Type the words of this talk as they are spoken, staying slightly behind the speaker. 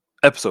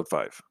Episode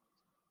 5.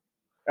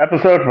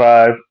 Episode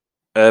 5.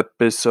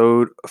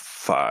 Episode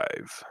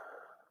 5.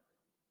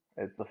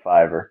 It's the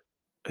fiver.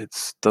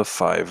 It's the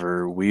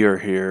Fiver. We are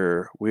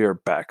here. We are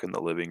back in the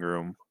living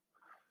room,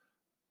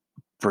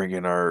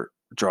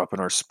 dropping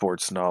our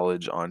sports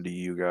knowledge onto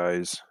you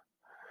guys,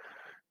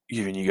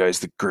 giving you guys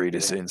the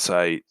greatest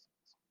insight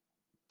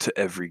to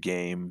every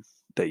game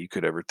that you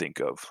could ever think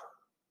of.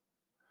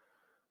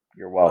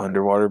 You're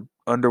welcome.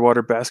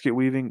 Underwater basket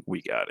weaving,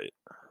 we got it.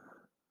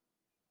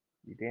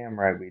 You damn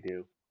right we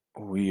do.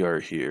 We are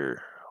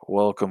here.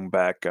 Welcome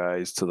back,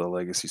 guys, to the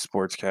Legacy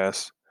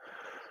Sportscast.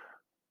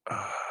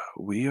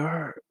 We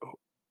are,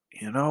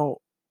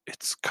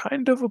 it's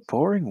kind of a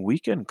boring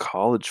weekend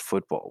college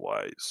football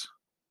wise.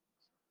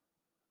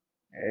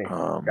 Hey,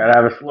 gotta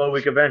have a slow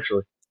week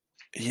eventually.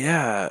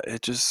 Yeah,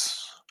 the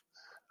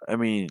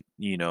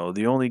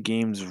only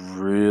games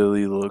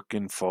really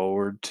looking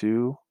forward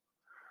to,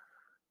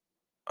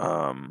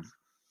 I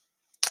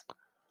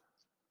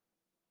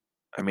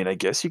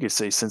guess you could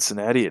say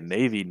Cincinnati and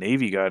Navy.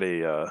 Navy got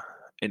an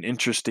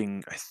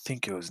interesting, I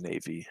think it was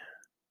Navy.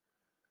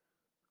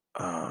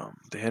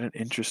 They had an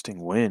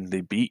interesting win.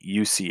 They beat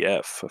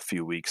UCF a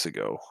few weeks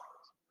ago.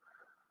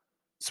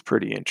 It's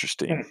pretty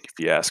interesting, if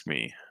you ask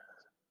me.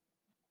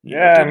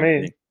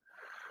 Maybe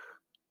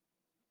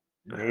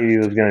Navy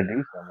was gonna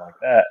do something like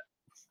that.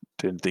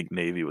 Didn't think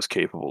Navy was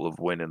capable of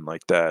winning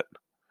like that.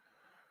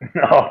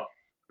 No.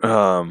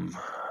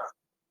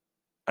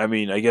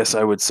 I guess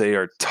I would say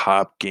our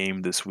top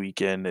game this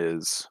weekend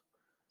is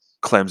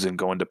Clemson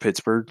going to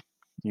Pittsburgh,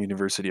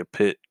 University of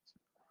Pitt.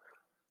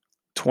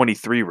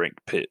 23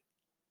 ranked Pitt.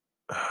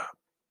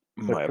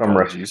 My Put some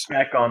apologies.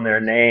 respect on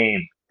their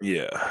name.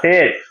 Yeah.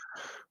 Pitt.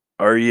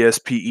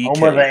 RESPEK.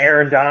 Home of the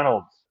Aaron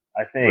Donalds,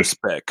 I think.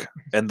 Respect.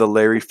 And the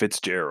Larry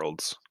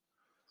Fitzgeralds.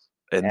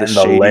 And the the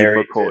Shady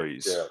Larry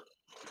McCoys.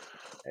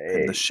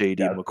 Hey, And the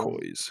Shady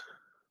McCoys.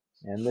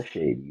 And the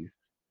Shadies.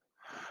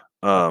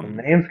 Some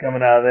names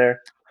coming out of there.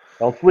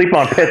 Don't sleep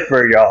on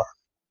Pittsburgh, y'all.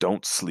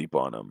 Don't sleep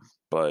on them.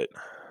 But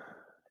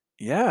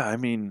yeah,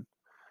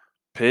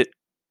 Pitt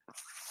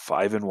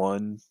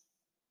 5-1.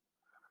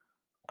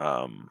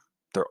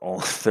 Their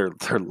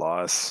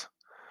loss.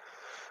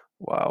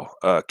 Wow.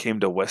 Came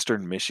to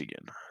Western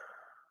Michigan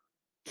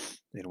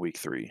in week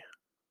 3.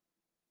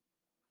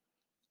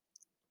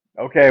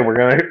 Okay,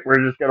 we're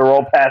just gonna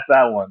roll past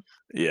that one.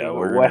 Yeah,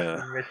 we're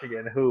Western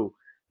Michigan. Who?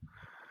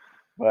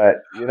 But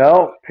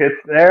Pitt's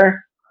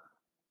there.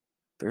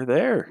 They're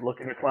there,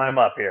 looking to climb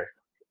up here.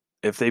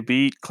 If they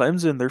beat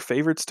Clemson, they're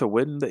favorites to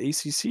win the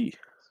ACC.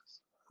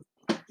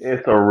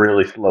 It's a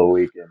really slow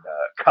weekend,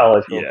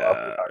 college football.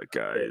 Yeah,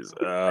 guys.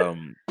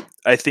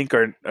 I think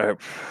our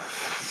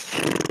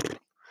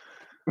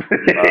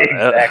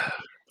exactly.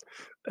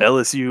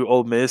 LSU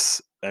Ole Miss.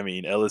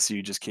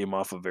 LSU just came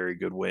off a very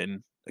good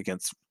win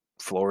against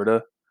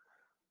Florida.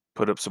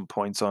 Put up some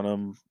points on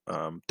them.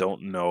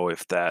 Don't know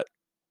if that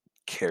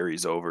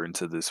carries over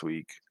into this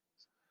week.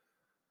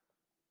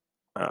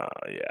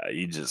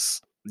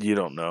 You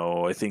don't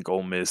know. I think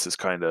Ole Miss is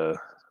kind of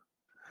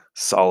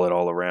solid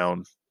all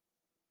around.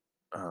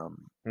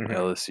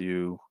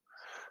 LSU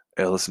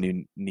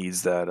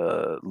needs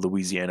that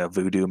Louisiana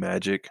voodoo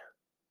magic,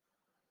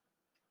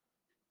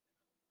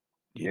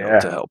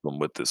 to help them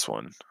with this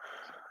one.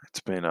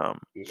 It's been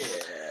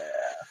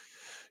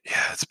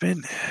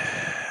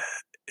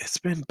it's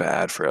been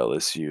bad for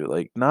LSU.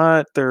 Like,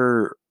 not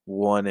they're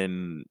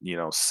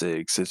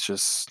 1-6. It's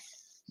just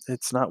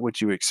it's not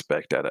what you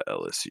expect out of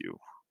LSU.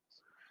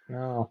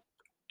 No.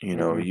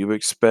 You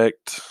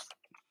expect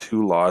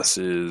 2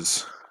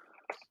 losses.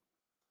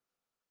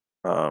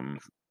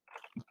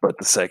 But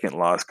the second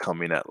loss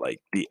coming at like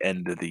the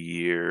end of the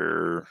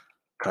year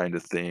kind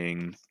of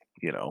thing,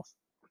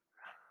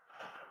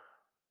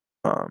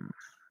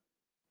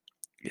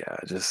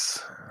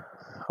 just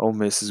Ole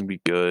Miss is gonna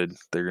be good.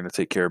 They're gonna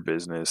take care of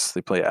business.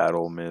 They play at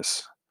Ole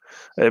Miss.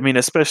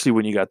 Especially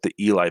when you got the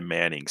Eli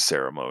Manning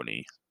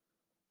ceremony.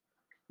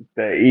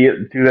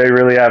 Do they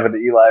really have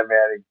an Eli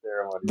Manning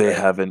ceremony? They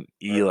have an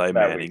Eli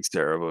Manning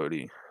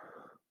ceremony.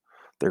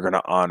 They're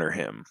gonna honor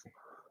him.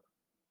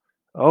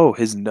 Oh,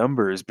 his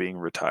number is being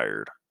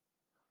retired.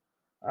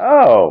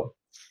 Oh.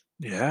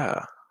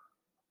 Yeah.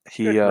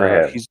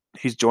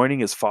 He's joining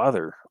his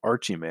father,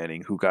 Archie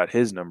Manning, who got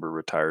his number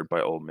retired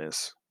by Ole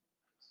Miss.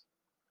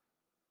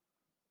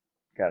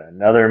 Got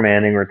another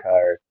Manning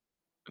retired.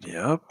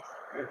 Yep.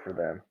 Good for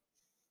them.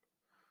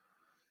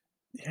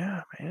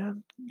 Yeah,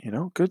 man.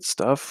 Good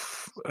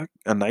stuff.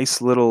 A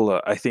nice little.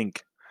 I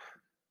think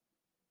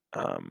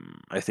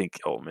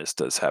Ole Miss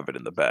does have it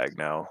in the bag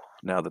now.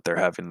 Now that they're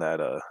having that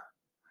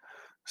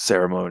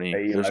ceremony,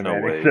 there's no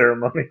way.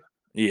 Ceremony.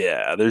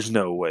 Yeah, there's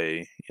no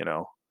way.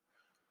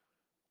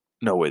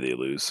 No way they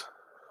lose.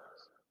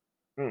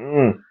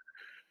 But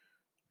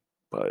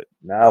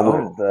now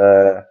with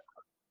the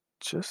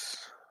just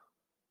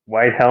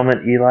white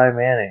helmet Eli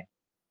Manning.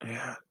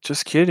 Yeah,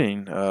 just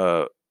kidding.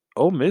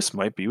 Ole Miss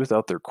might be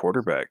without their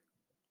quarterback,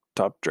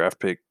 top draft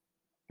pick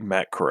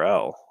Matt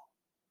Corral.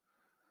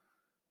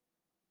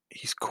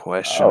 He's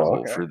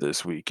questionable for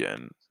this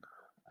weekend.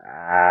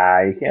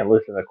 You can't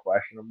listen to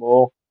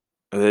questionable.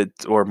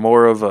 Or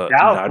more of a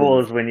Doubtful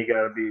is when you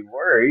gotta be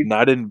worried.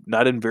 not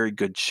in very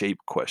good shape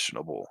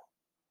questionable.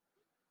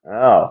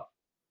 Oh,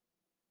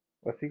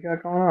 what's he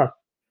got going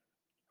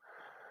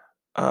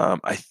on?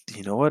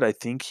 You know what? I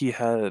think he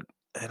had.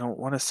 I don't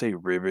want to say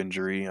rib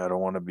injury. I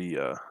don't want to be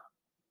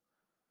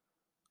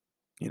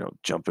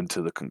jump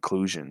into the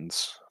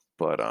conclusions,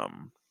 but I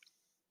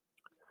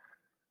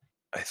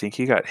think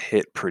he got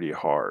hit pretty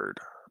hard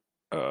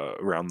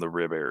around the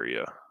rib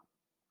area,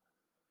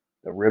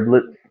 The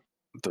riblets.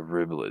 the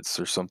riblets.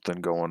 There's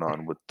something going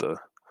on with the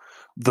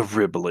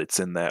riblets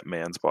in that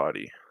man's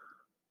body.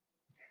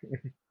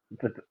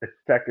 It's a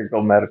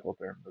technical medical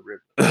term. The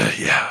riblets.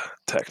 Yeah,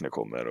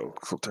 technical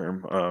medical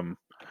term.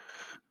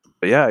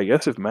 But yeah, I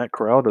guess if Matt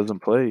Corral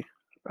doesn't play,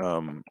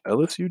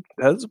 LSU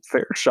has a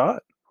fair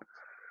shot.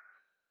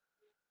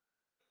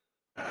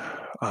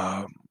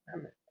 Um,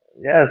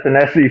 Yeah, it's an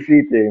SEC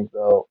team,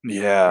 so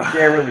you yeah,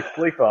 can't really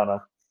sleep on them.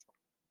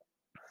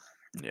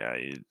 yeah.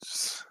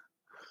 It's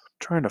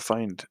trying to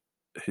find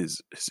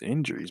his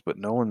injuries, but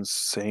no one's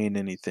saying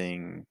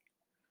anything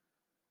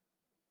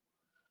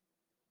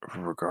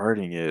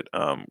regarding it.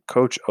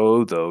 Coach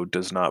O though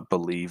does not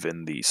believe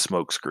in the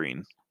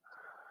smokescreen.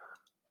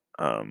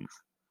 Um,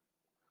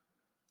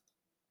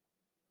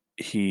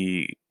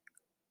 he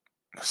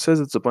says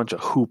it's a bunch of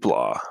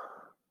hoopla.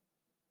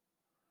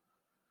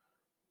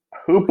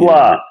 He didn't.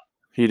 Hoopla.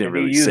 He didn't Did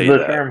he really use say the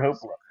that. term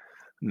hoopla?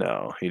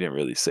 No, he didn't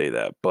really say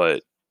that.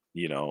 But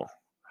you know,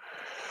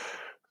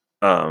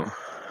 um,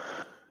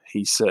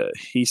 he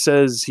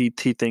says he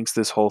thinks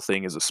this whole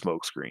thing is a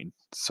smokescreen.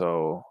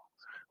 So,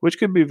 which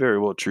could be very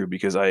well true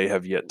because I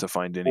have yet to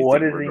find What anything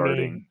does he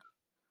regarding mean?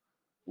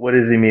 What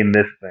does he mean?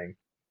 This thing.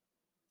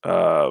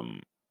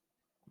 um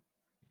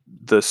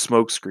the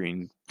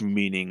smokescreen,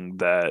 meaning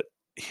that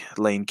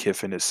Lane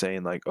Kiffin is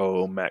saying like,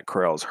 "Oh, Matt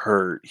Corral's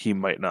hurt; he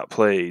might not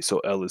play."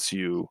 So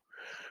LSU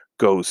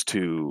goes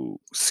to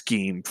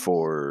scheme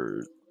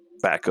for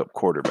backup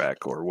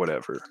quarterback or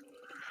whatever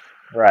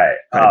Right.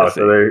 kind of Oh,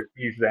 so thing.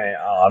 he's saying,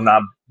 "Oh, I'm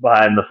not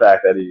behind the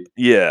fact that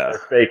Yeah, they're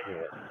faking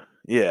it."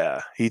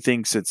 yeah. He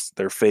thinks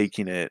they're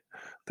faking it.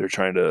 They're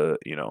trying to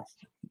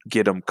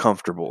get him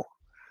comfortable.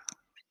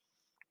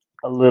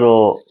 A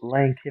little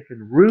Lane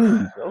Kiffin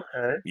ruse.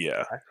 Okay,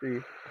 Yeah. I see.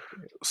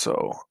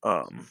 So,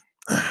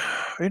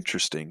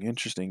 interesting,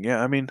 interesting.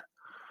 Yeah, I mean,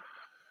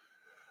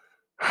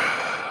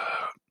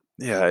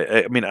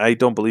 yeah, I mean, I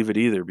don't believe it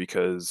either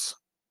because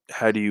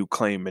how do you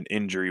claim an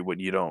injury when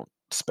you don't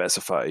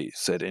specify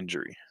said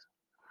injury?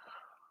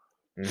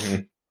 Hmm.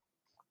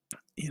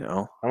 You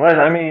know?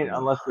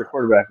 Unless their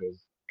quarterback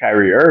was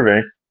Kyrie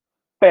Irving.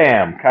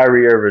 Bam,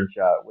 Kyrie Irving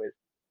shot. Way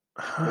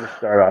to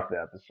start off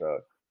the episode.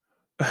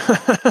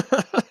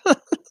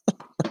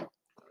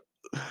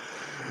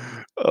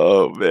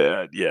 Oh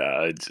man, yeah,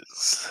 I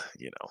just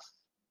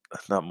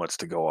not much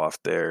to go off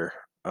there.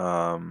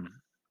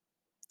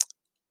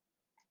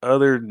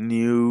 Other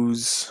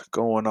news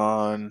going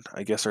on.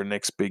 I guess our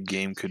next big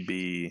game could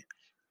be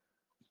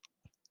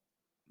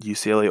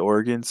UCLA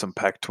Oregon, some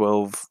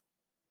Pac-12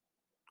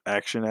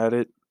 action at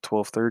it,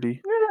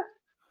 12:30.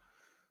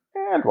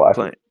 Yeah, I'd watch it.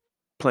 Playing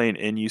playing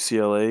in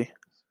UCLA.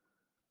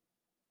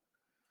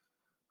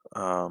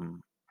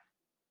 Um,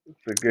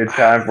 It's a good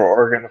time for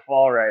Oregon to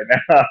fall right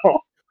now.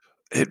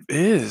 it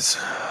is.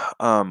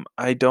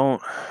 I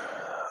don't.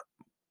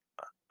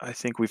 I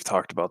think we've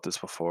talked about this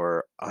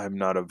before. I'm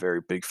not a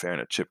very big fan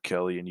of Chip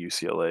Kelly in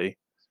UCLA.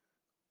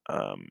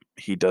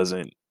 He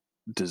doesn't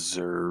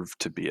deserve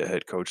to be a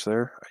head coach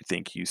there. I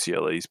think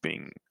UCLA is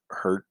being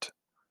hurt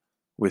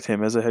with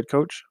him as a head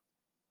coach.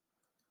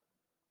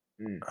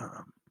 Mm,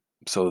 Um,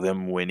 so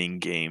them winning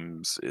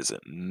games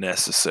isn't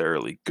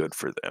necessarily good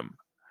for them.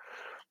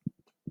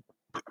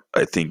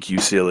 I think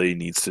UCLA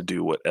needs to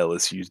do what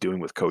LSU is doing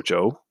with Coach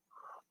O,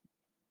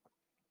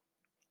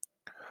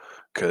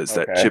 because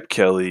that okay. Chip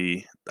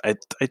Kelly, I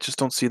just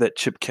don't see that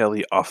Chip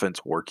Kelly offense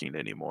working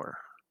anymore.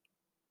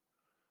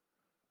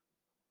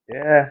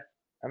 Yeah.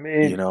 I You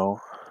mean, know,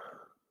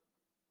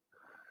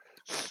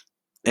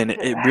 and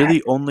listen, I, it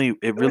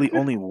it was really just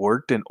only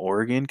worked in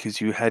Oregon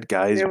because it was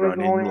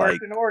only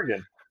worked in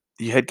Oregon.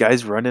 you had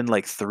guys running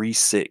like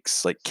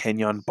 3.6, like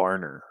Kenyon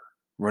Barner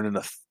running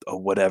a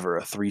whatever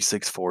a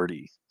 3.6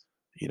 40.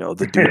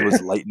 The dude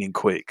was lightning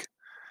quick.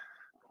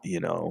 You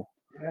know,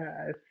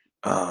 Yeah,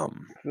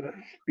 um, it's a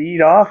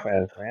speed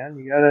offense, man.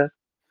 You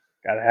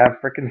gotta have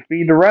freaking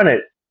speed to run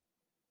it.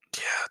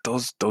 yeah,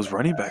 those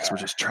running backs were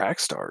Uh, just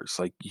track stars.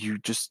 Like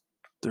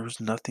there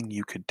was nothing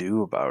you could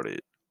do about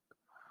it.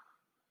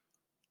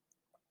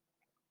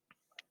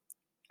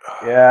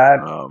 yeah,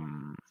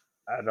 Um,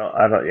 I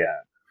don't. Yeah,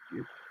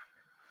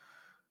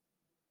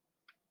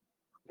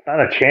 it's not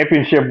a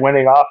championship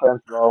winning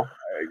offense, though.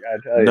 I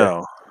gotta tell you.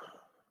 no,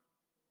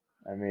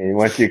 I mean,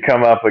 once you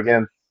come up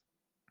against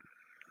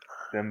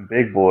them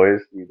big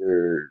boys,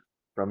 either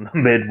from the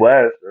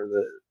Midwest or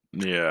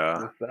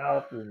yeah. the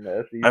South and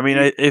the I mean,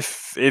 SEC,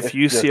 if it's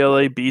just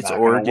UCLA beats not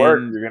gonna work.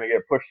 Oregon, You're gonna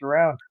get pushed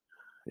around.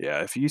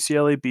 yeah, if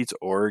UCLA beats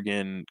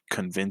Oregon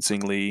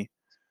convincingly,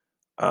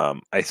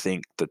 I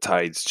think the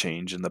tides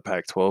change in the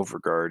Pac-12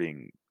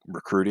 regarding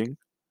recruiting.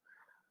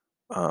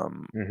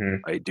 Um, Hmm.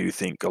 I do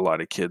think a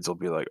lot of kids will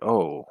be like,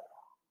 "Oh,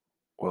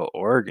 well,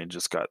 Oregon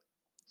just got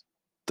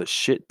the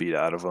shit beat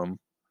out of them."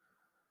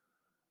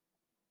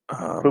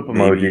 Poop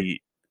emoji.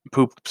 Maybe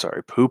poop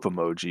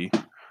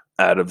emoji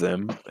out of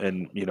them,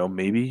 and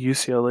maybe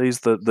UCLA is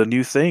the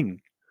new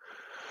thing.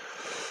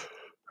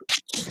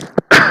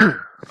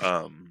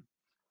 um,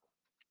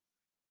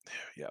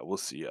 yeah, we'll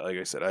see. Like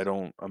I said,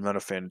 I'm not a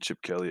fan of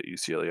Chip Kelly at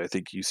UCLA. I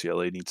think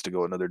UCLA needs to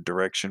go another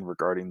direction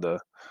regarding the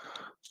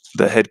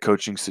head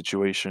coaching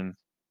situation.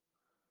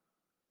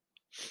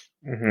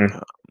 Hmm. Uh,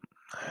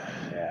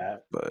 Yeah.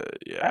 but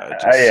I,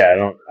 yeah,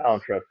 yeah, I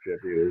don't trust Chip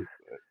either.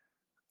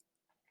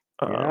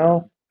 You um,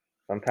 know,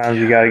 sometimes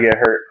you yeah, got to get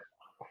hurt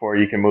before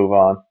you can move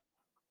on.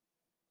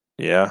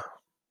 yeah.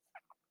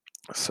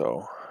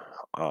 So,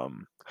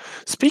 um,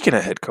 speaking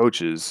of head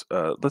coaches,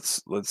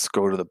 let's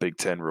go to the Big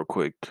Ten real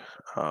quick.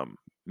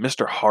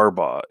 Mr.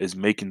 Harbaugh is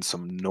making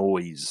some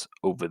noise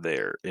over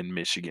there in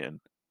Michigan.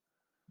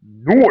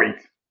 Noise.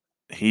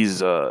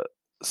 He's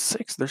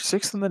sixth. They're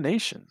sixth in the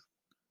nation.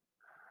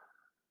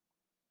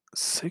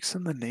 Sixth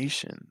in the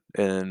nation,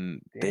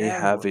 and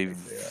Damn, looks like they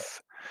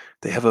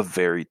they have a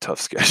very tough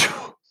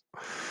schedule.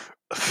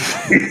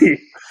 are.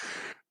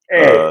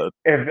 Hey, uh,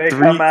 if they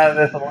come three. out of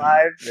this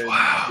alive, then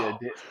yeah, Wow.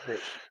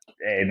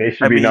 hey, they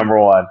should I be mean, number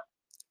one.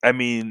 I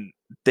mean,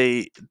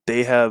 they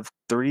have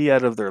 3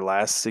 out of their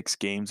last 6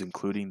 games,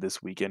 including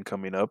this weekend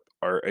coming up,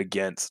 are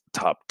against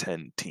top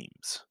 10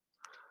 teams.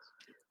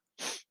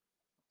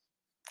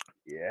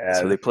 Yeah,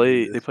 So this should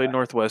be they this. play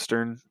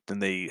Northwestern, then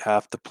they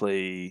have to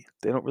play.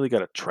 They don't really got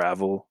to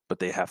travel, but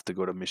they have to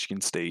go to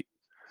Michigan State,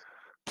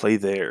 play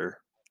there.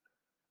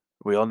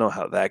 We all know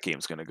how that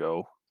game's going to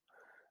go.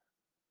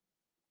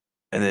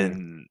 And Hmm.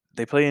 then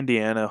they play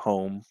Indiana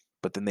home,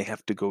 but then they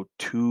have to go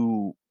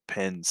to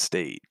Penn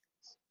State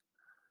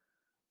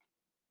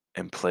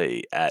and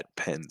play at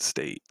Penn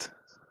State,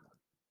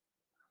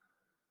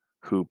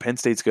 who Penn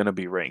State's going to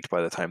be ranked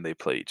by the time they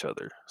play each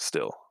other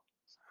still.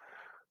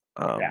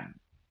 Yeah. Um,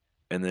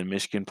 and then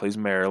Michigan plays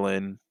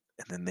Maryland,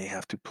 and then they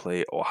have to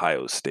play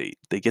Ohio State.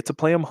 They get to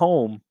play them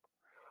home,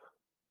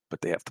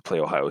 but they have to play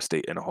Ohio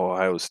State, and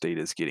Ohio State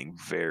is getting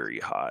very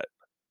hot.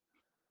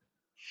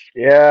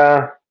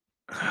 Yeah.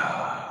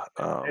 It's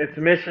um,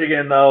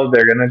 Michigan though.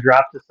 They're gonna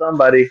drop to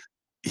somebody.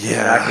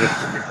 They're not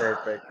gonna be yeah,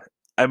 perfect.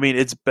 I mean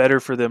it's better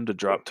for them to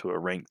drop to a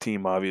ranked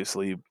team,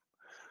 obviously.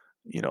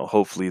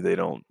 Hopefully they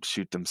don't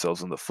shoot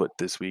themselves in the foot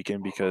this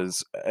weekend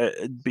because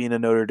being a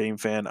Notre Dame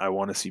fan, I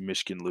want to see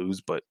Michigan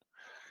lose, but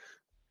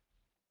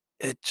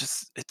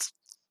it's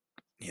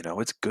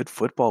good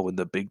football when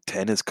the Big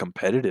Ten is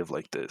competitive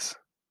like this.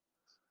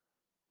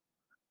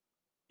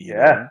 You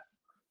Yeah.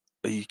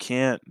 know, you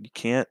can't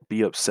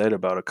be upset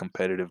about a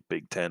competitive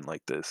Big Ten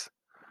like this.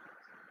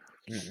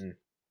 Mm-mm.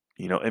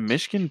 And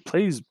Michigan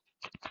plays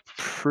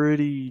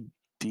pretty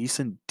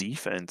decent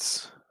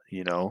defense.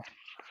 You know,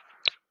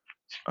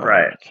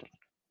 Right. um,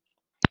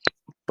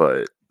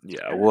 but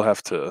yeah, we'll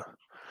have to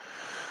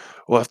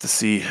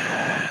see.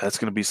 That's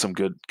going to be some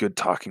good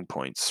talking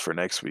points for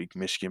next week.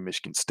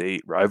 Michigan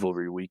State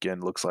rivalry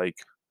weekend looks like.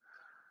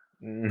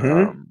 Mm-hmm.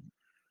 Um,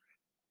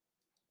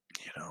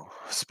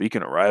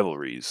 speaking of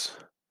rivalries,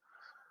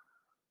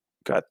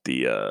 got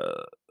the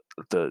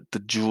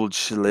Jewel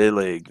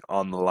Shillelagh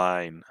on the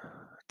line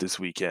this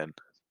weekend.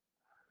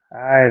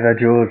 Ay, the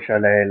Jewel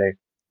Shillelagh.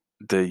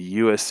 The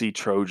USC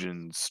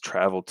Trojans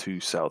travel to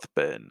South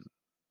Bend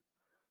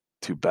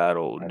to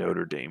battle They're,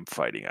 Notre Dame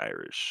Fighting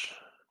Irish.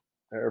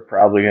 they're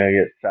probably gonna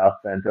get South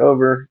bent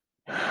over.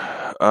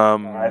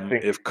 I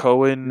think If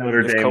Cohen Notre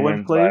if Dame Cohen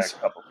wins by a plays,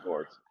 couple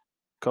scores.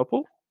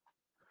 couple,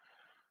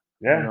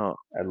 you Yeah, know,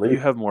 at you least.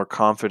 have more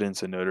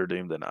confidence in Notre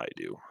Dame than I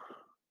do.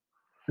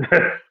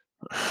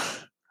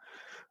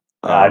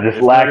 Nah, just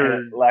If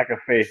Notre, lack of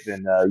faith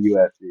in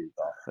USC is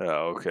all.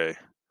 oh, okay.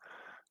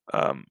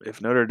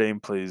 If Notre Dame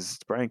plays,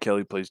 Brian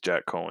Kelly plays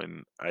Jack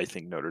Cohen, I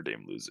think Notre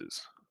Dame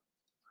loses.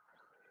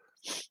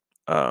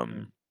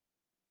 Mm. Um,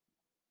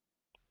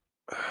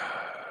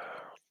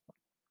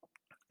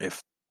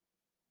 if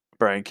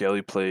Brian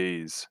Kelly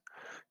plays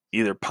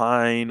either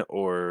Pine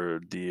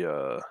or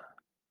the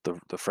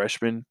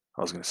freshman,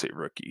 I was going to say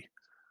rookie.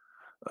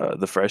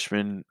 The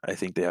freshman, I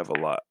think they have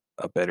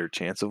a better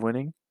chance of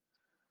winning,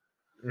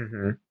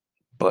 Mm-hmm.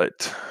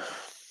 but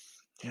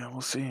yeah,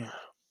 we'll see.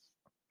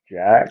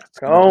 Jack It's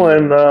gonna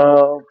Cohen be.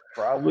 though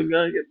probably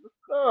gonna get the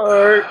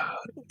start.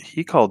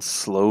 He called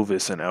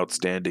Slovis an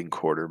outstanding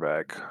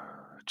quarterback.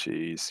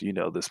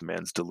 Jeez, this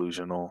man's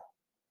delusional.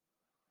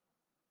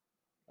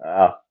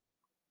 Wow.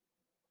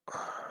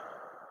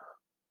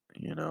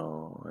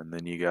 And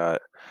then you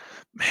got,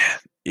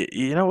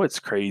 man, what's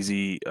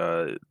crazy?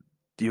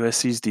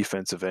 USC's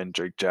defensive end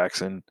Drake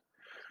Jackson.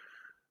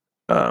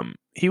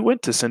 He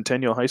went to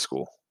Centennial High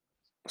School,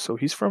 so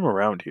he's from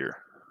around here,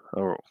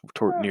 or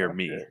near Oh,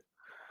 me.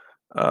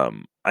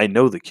 okay. I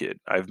know the kid.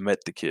 I've met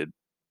the kid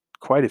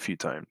quite a few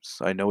times.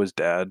 I know his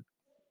dad.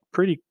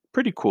 Pretty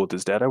cool with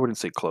his dad. I wouldn't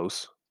say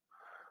close.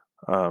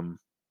 Um,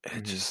 it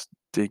Mm-hmm. just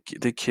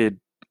the kid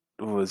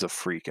was a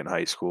freak in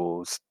high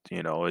school.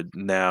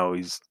 Now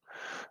he's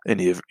an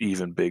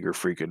even bigger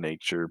freak of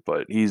nature,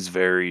 but he's a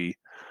very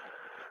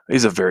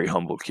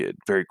humble kid,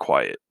 very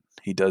quiet.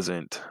 He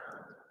doesn't,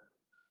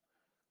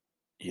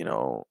 you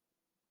know,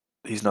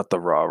 he's not the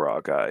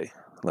rah-rah guy.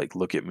 Like,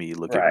 look at me,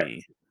 look at Right.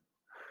 me.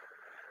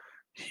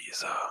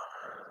 He's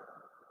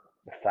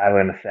The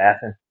silent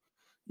assassin.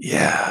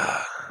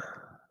 yeah.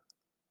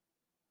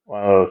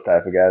 One of those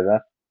type of guys, huh?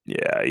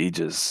 Yeah,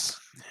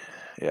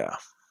 yeah.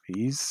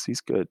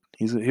 He's good.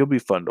 He'll be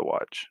fun to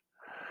watch.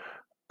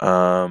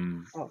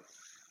 Um Oh.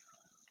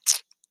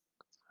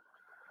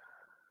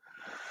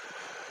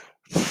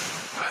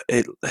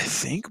 I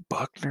think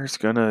Buckner's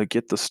gonna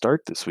get the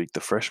start this week,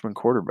 the freshman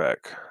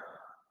quarterback.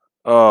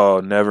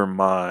 Oh, never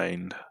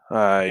mind.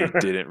 I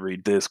didn't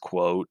read this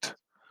quote.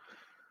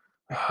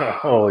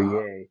 Oh,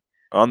 yay.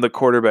 On the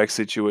quarterback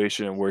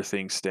situation and where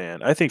things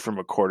stand, I think from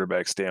a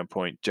quarterback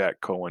standpoint,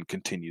 Jack Cohen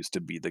continues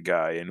to be the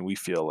guy, and we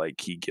feel like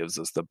he gives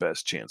us the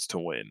best chance to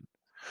win.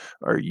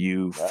 Are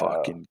you Uh-oh.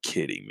 fucking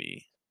kidding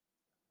me?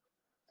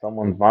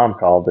 Someone's mom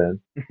called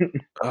in.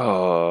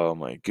 Oh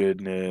my You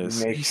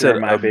goodness. make He sure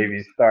said, my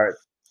baby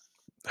starts.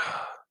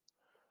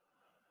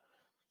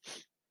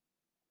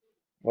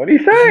 What do you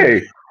he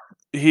say?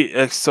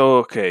 so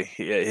okay,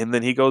 and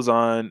then he goes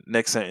on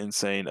next sentence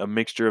saying a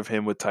mixture of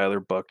him with Tyler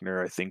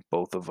Buckner. I think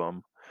both of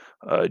them.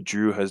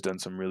 Drew has done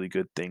some really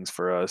good things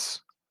for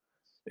us.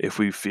 If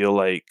we feel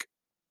like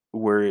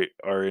we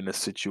are in a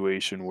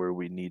situation where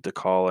we need to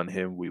call on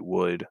him, we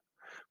would.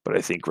 But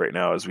I think right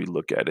now, as we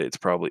look at it, it's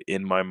probably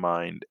in my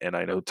mind, and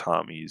I know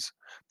Tommy's,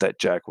 that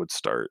Jack would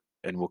start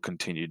and will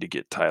continue to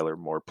get Tyler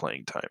more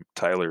playing time.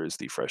 Tyler is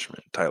the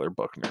freshman, Tyler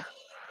Buckner.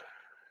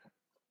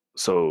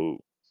 So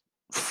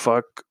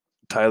fuck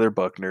Tyler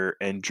Buckner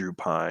and Drew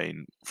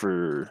Pine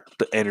for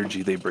the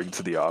energy they bring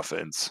to the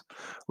offense.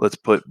 Let's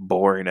put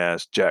boring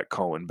ass Jack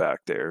Cohen back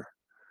there,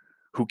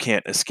 who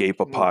can't escape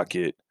a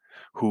pocket,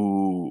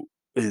 who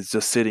is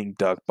just sitting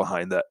duck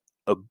behind that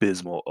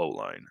abysmal O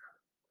line.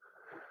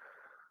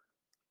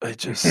 I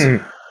just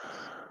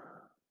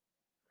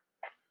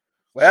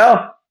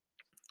Well,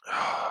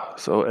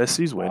 so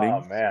SC's oh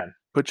winning. man.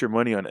 Put your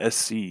money on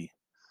SC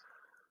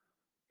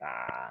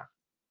Nah.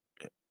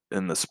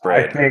 in the I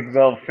spread. think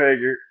they'll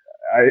figure.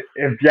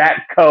 If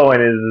Jack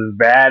Cohen is as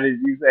bad as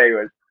you say,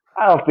 was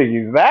I don't think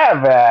he's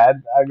that bad.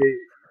 I mean,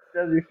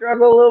 does he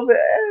struggle a little bit?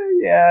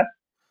 Yeah,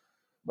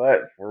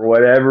 but for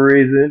whatever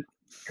reason,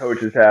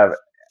 coaches have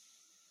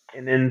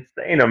an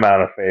insane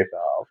amount of faith.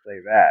 I'll say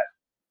that.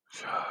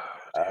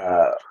 Yeah.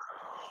 Uh,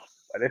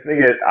 but if they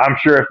get, I'm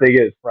sure if they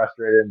get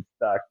frustrated and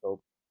stuck,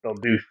 they'll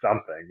do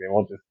something. They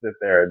won't just sit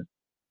there and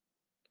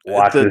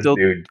watch this They'll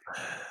dude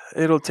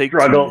it'll take too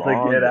struggle to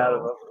long get out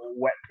of though. a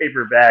wet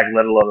paper bag,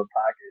 let alone a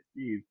pocket.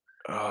 Jeez.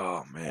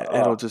 Oh man,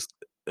 Uh,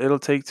 it'll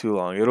take too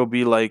long. It'll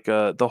be like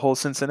the whole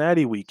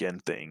Cincinnati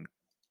weekend thing.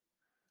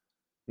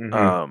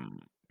 hmm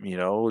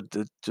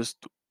Just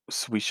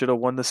we should have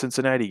won the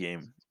Cincinnati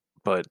game,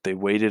 but they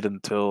waited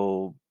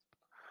until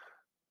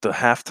the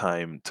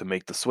halftime to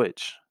make the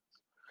switch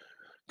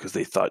because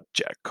they thought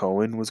Jack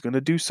Cohen was going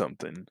to do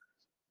something.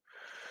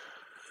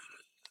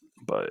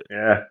 But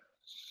Yeah.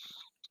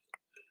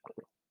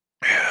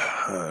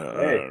 I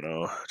Hey. don't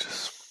know.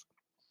 Just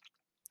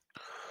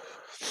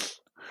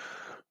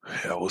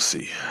yeah, we'll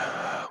see.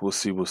 We'll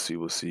see. We'll see.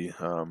 We'll see.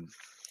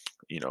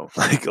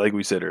 Like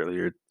we said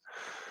earlier,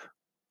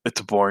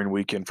 it's a boring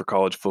weekend for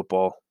college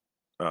football.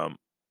 Um,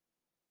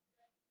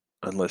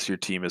 unless your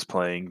team is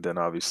playing, then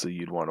obviously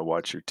you'd want to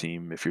watch your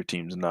team. If your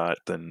team's not,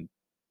 then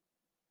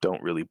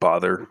don't really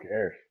bother. Who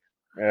cares?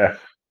 Yeah.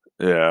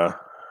 Yeah.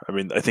 I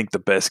mean, I think the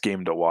best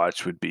game to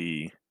watch would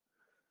be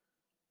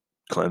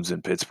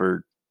Clemson,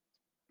 Pittsburgh,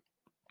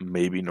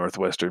 maybe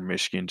Northwestern,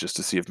 Michigan, just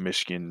to see if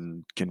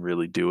Michigan can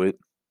really do it.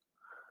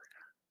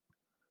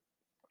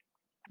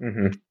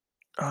 hmm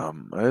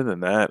Other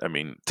than that, I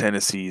mean,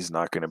 Tennessee's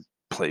not going to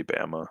play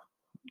Bama.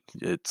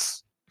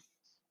 It's,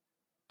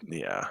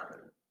 yeah.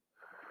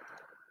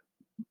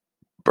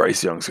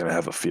 Bryce Young's going to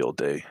have a field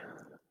day.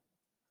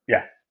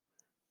 Yeah.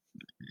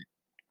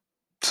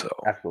 So,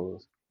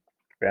 Absolutely.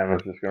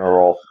 Bama's just gonna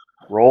roll.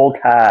 Roll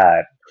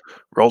Tide.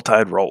 roll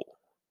tide, roll.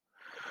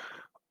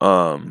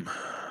 Um,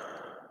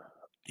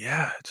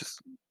 yeah, just,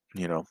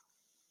 you know,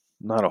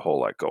 not a whole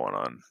lot going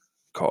on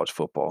college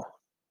football.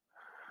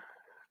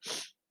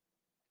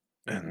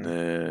 And hmm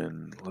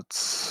then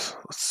let's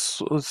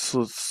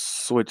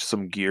switch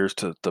some gears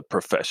to the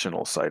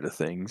professional side of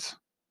things.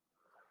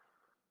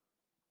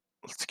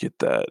 Let's get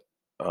that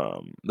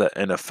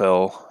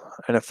NFL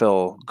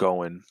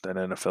going, that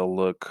NFL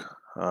look.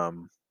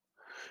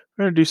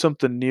 We're gonna do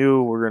something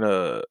new. We're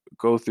gonna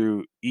go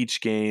through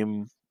each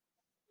game,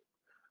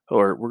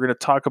 or we're gonna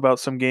talk about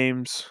some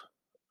games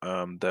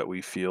that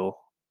we feel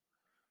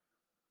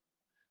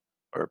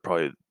are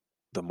probably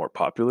the more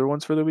popular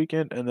ones for the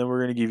weekend, and then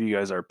we're gonna give you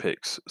guys our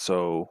picks.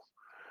 So,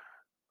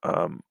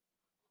 um,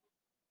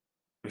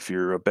 if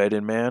you're a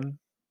betting man,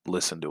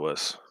 listen to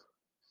us.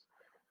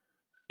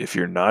 If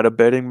you're not a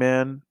betting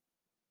man,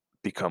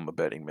 become a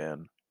betting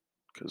man.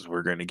 because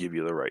we're going to give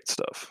you the right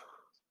stuff.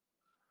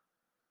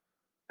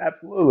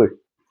 Absolutely.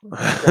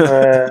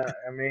 I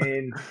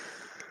mean,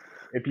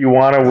 if you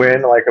want to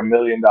win like $1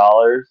 million,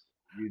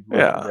 you'd listen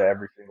Yeah. to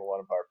every single one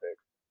of our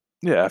picks.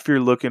 Yeah, if you're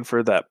looking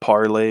for that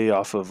parlay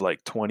off of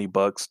like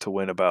 $20 to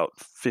win about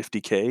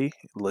 50K,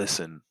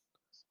 listen,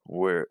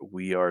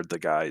 we are the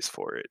guys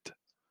for it.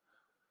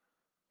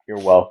 You're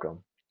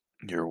welcome.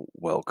 You're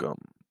welcome.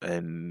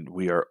 And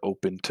we are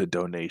open to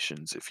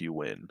donations if you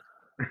win.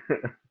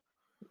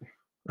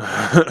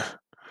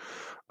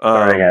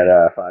 Starting at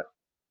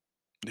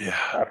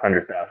Yeah.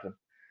 500,000.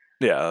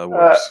 Yeah, that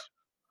works.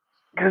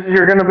 Because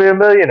you're gonna be a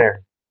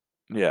millionaire.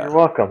 Yeah. You're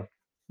welcome.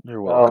 You're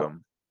So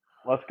welcome.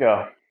 let's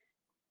go.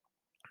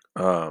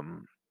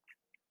 Um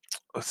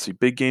let's see,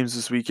 big games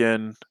this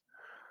weekend.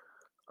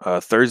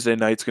 Thursday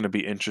night's going to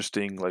be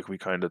interesting, like we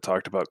kind of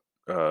talked about.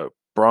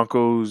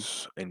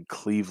 Broncos and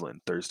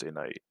Cleveland Thursday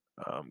night.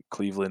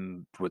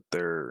 Cleveland with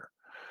their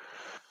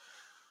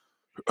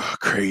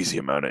crazy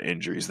amount of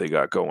injuries they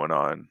got going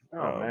on.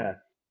 Oh man.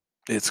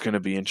 It's going to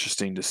be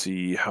interesting to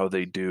see how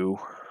they do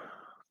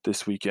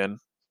this weekend,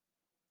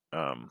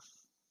 um,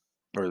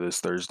 or this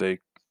Thursday.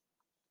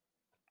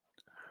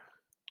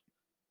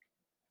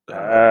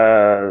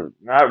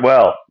 Not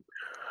well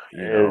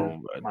You is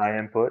know, my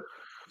input.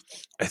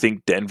 I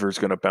think Denver's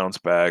going to bounce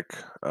back.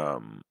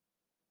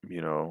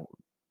 You know,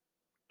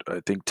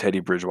 I think Teddy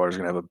Bridgewater's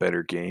going to have a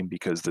better game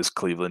because this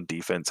Cleveland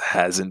defense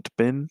hasn't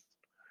been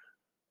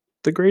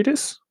the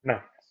greatest. No. I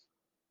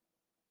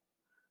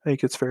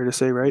think it's fair to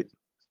say, right?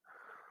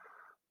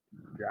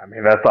 I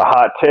mean, that's a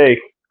hot take.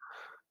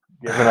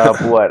 Giving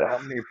up what? How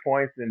many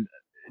points in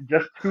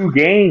just 2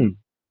 games?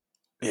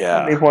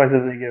 How many Yeah. points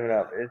has he given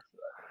up? It's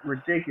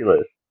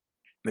ridiculous.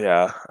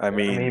 Yeah. I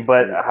mean,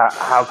 but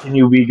how can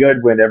you be good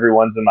when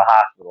everyone's in the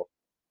hospital?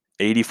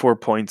 84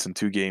 points in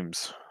 2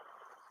 games.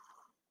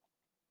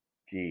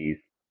 Jeez.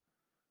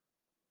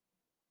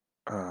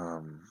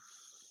 Um,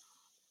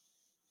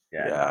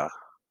 Yeah, no. yeah.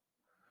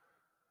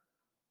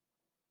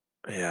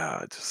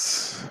 Yeah.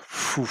 Just,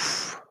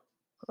 oof.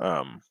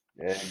 Yeah,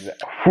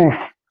 exactly.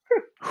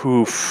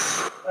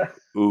 Oof.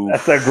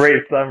 That's a Oof.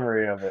 great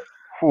summary of it.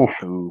 Oof.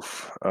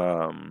 Oof.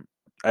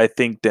 I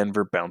think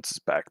Denver bounces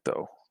back,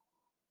 though.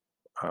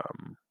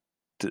 Um,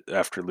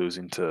 after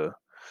losing to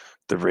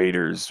the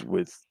Raiders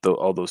with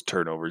all those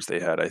turnovers they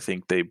had, I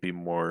think they'd be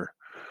more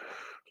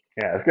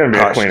Yeah, it's going to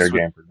be a cleaner cautious with.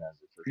 game for Denver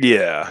for sure.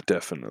 Yeah,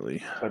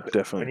 definitely. But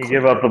Definitely when you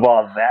give up cleaner. the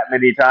ball that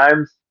many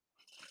times,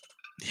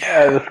 the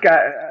Yeah.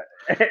 sky,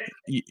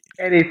 You,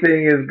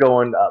 anything is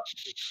going up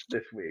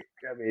this week.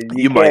 I mean,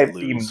 you you might can't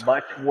be lose.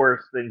 much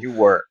worse than you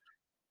were.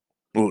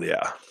 Well,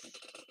 yeah.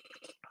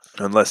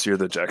 Unless you're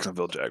the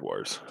Jacksonville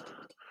Jaguars.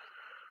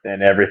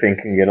 Then everything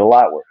can get a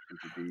lot worse. You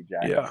could be Yeah.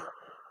 Jacksonville.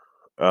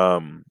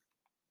 Um,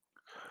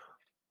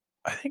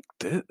 I think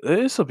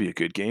this will be a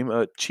good game.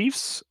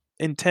 Chiefs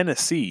in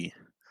Tennessee.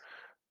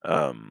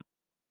 Um,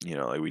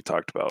 like we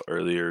talked about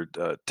earlier,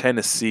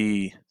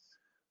 Tennessee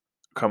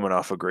coming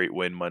off a great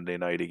win Monday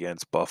night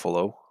against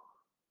Buffalo.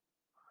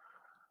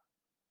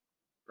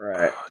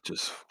 Right.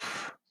 Just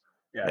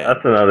Yeah,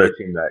 that's man, another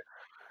team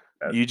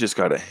that's you just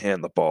got to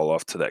hand the ball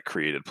off to that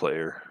creative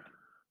player.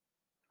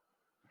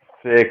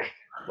 six,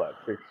 what,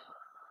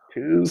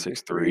 6'2",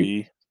 Six 6'3",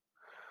 three,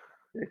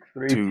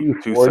 6'3", two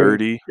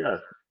 240. 230.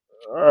 Just,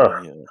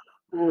 ugh,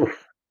 Yeah,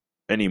 oof.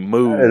 and he That is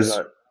moves.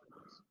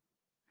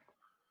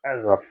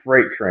 a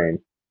freight train.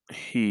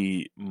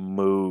 He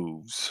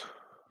moves.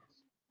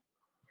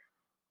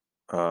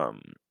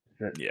 Um,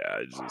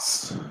 yeah,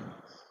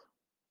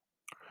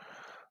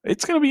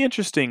 it's gonna be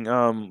interesting.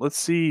 Let's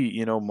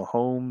see.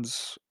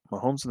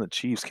 Mahomes and the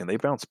Chiefs. Can they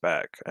bounce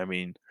back? I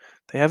mean,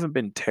 they haven't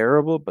been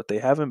terrible, but they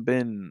haven't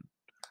been.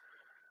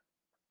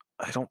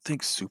 I don't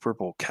think Super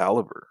Bowl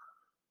caliber.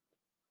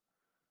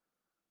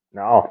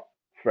 No,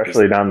 Is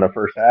especially not in the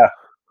first half.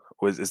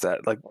 is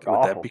that like Look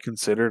would that be awful.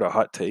 considered a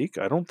hot take?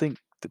 I don't think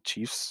the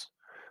Chiefs,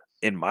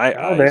 in my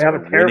No, they eyes, have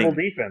a terrible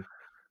defense.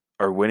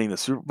 are winning the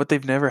Super. But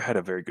they've never had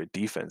a very good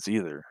defense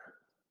either.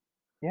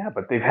 Yeah,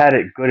 but they've had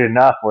it good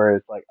enough where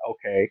it's like,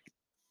 okay,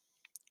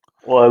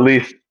 well, at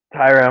least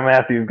Tyrann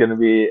Matthew is going to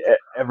be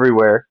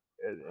everywhere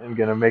and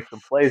going to make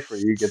some plays for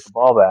you, get the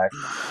ball back,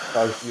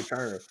 cause a few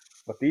turnovers.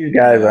 But these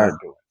guys Yeah,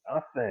 aren't doing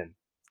nothing.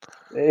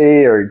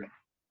 They are.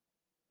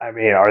 I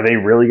mean, are they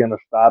really going to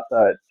stop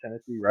the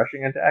Tennessee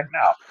rushing attack?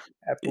 No,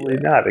 absolutely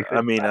yeah. not. They I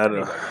couldn't mean, stop I don't.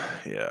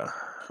 anybody. Yeah,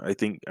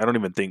 I don't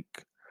even think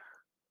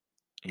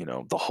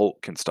the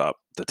Hulk can stop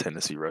the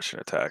Tennessee Russian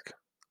attack.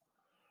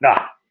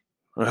 Nah,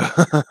 nah.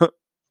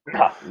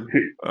 I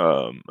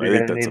You're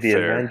think going to that's a need the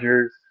fair.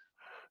 Avengers,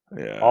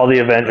 all Yeah. the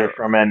Avengers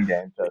from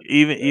Endgame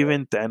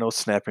Even Thanos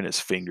snapping his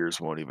fingers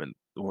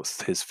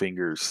his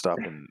fingers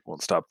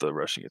won't stop the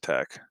rushing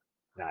attack.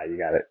 nah, you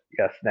got to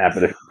snap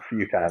it a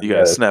few times. You You got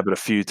to got to snap it a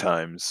few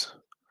times.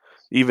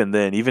 Even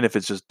then, even if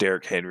it's just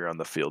Derrick Henry on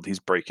the field, he's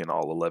breaking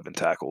all 11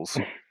 tackles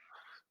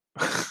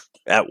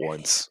at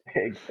once.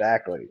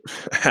 exactly.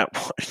 At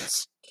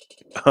once.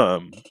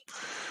 Um,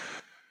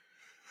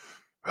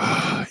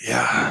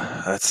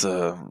 Yeah, that's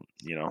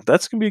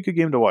that's gonna be a good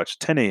game to watch.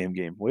 10 a.m.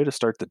 game. Way to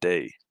start the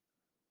day.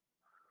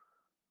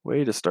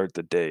 Way to start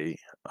the day.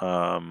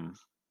 Um,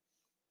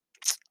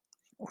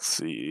 let's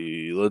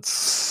see.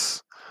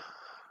 Let's.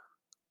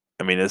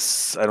 I mean,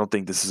 it's. I don't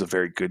think this is a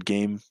very good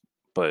game,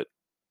 but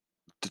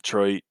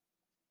Detroit,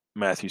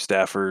 Matthew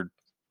Stafford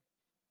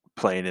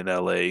playing in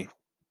LA.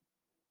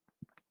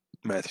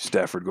 Matthew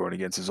Stafford going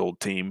against his old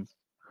team.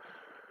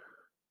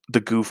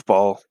 The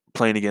goofball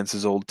playing against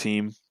his old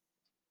team,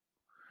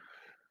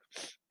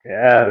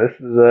 Yeah, this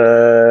is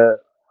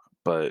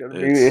but gonna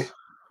be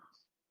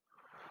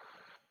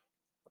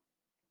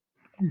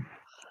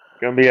it's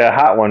gonna be a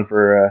hot one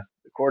for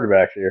the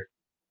quarterbacks here.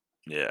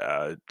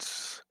 yeah,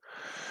 it's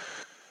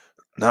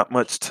not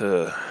much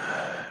to.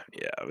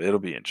 Yeah, it'll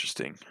be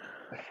interesting.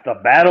 It's the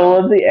battle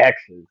of the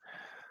X's.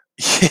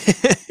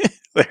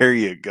 There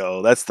you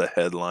go. That's the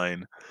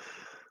headline.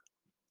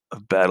 A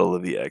battle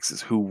of the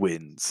X's. Who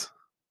wins?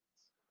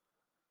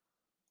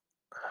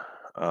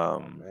 Oh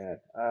Um, man,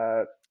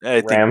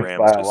 I think Rams Rams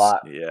by a just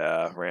lot.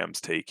 yeah,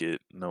 Rams take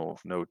it. No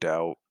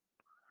doubt.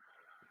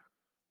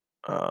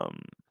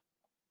 Um,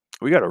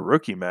 we got a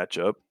rookie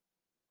matchup.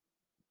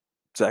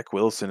 Zach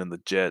Wilson and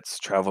the Jets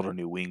travel to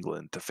New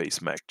England to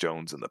face Mac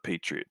Jones and the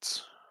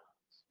Patriots.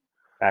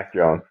 Mac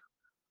Jones.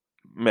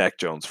 Mac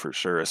Jones for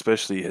sure,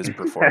 especially his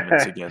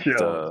performance Mac against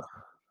Jones.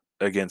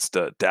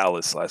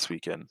 Dallas last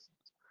weekend.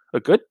 A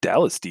good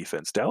Dallas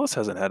defense. Dallas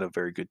hasn't had a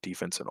very good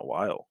defense in a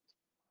while,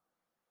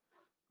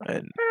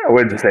 and I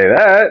wouldn't this say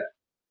that.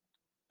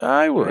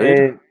 I I would.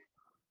 mean,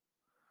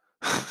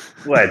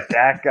 what?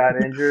 Dak got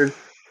injured.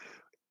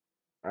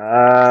 I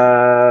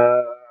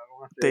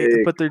want to They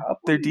say but a couple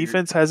their of years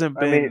defense ago. hasn't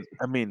I mean, been.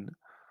 I mean,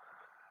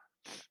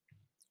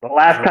 the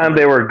last from time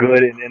they were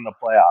good and in the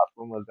playoffs,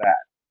 when was that?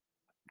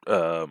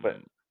 But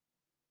um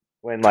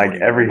when like Tony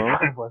Romo.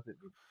 everybody wasn't.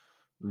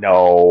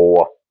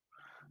 No,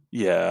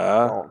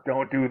 Yeah,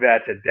 don't do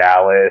that to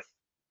Dallas.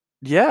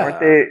 Aren't yeah,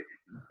 they?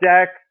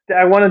 Dak.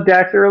 Dak one of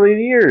Dak's early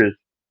years.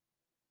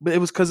 but it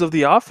was because of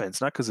the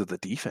offense, not because of the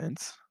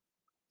defense.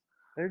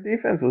 Their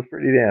defense was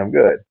pretty damn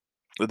good.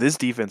 But this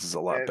defense is a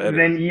lot And better.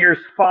 then years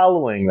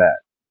following that,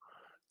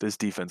 This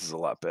defense is a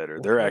lot better.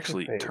 what's They're what's his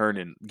actually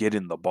face?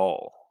 getting the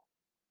ball.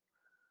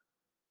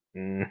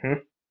 Mm-hmm.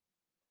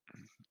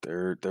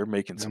 They're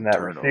making And some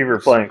that receiver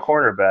turnovers. playing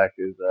cornerback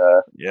is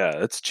Yeah,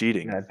 that's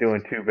cheating. not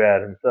doing too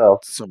bad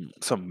himself.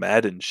 Some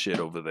Madden shit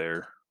over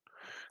there.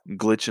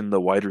 Glitching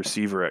the wide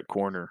receiver at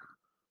corner.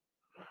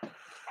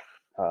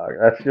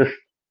 That's just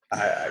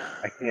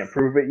I can't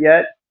prove it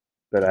yet,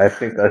 but I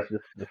think that's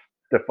just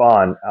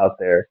Stephon out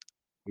there.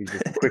 He's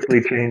just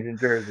quickly changing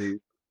jerseys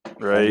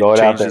and Right? going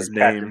out Changed there his and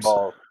catching names.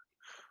 balls.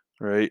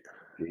 Right?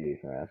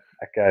 Jeez, man,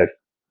 that guy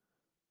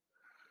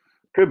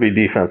could be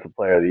defensive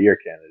player of the year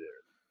candidate.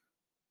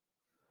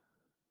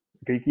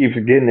 If he keeps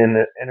getting in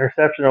the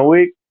interception a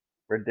week,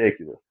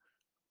 ridiculous.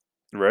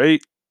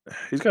 Right?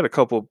 He's got a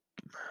couple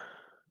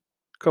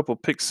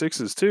pick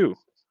sixes too.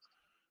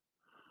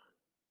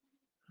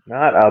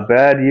 Not a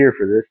bad year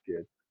for this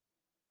kid.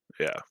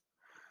 Yeah.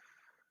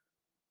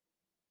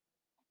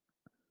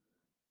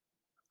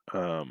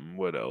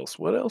 What else?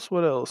 What else?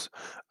 What else?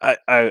 I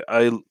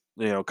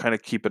kind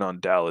of keep it on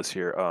Dallas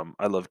here.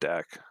 I love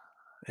Dak.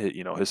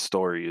 His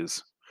story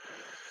is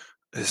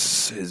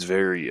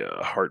very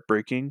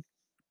heartbreaking.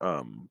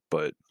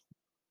 But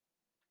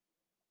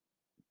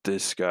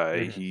this guy,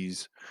 Mm-hmm.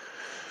 he's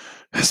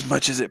as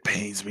much as it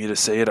pains me to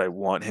say it, I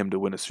want him to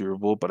win a Super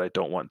Bowl, but I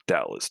don't want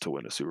Dallas to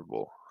win a Super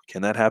Bowl.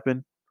 Can that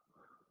happen?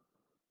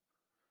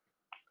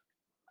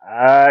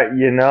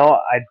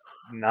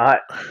 I'm not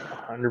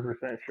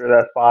 100% sure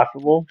that's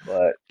possible,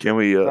 but Can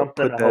we something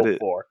put to that hope at?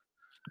 for.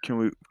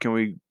 Can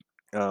we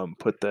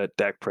put that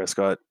Dak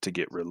Prescott to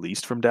get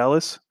released from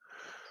Dallas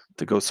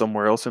to go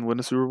somewhere else and win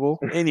a Super Bowl?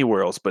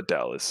 Anywhere else but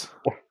Dallas.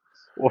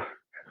 We'll,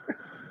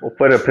 we'll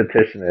put a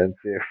petition in and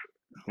see if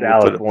We'll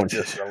Dallas put a won't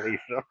just petition. release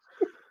him.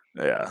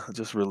 Yeah,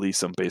 just release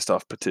them based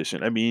off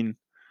petition. I mean,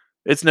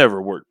 it's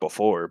never worked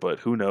before, but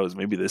who knows?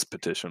 Maybe this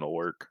petition will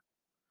work.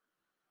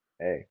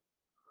 Hey,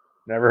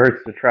 never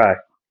hurts to try.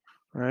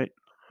 Right?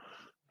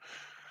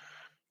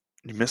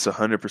 You miss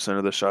 100%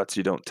 of the shots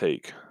you don't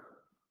take.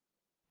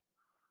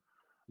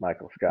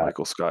 Michael Scott.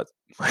 Michael Scott.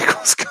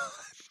 Michael Scott.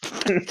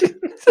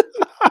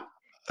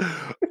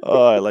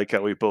 Oh, I like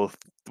how we both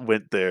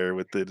went there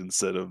with it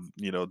instead of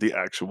the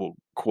actual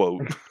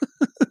quote.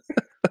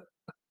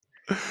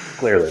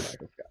 Clearly,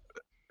 Michael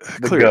Scott.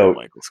 The Clearly, GOAT.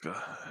 Michael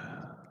Scott.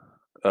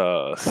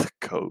 The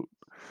coat.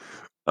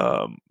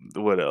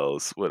 What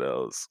else? What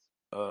else?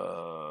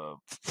 Uh,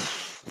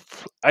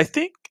 I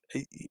think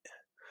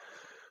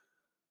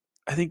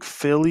I think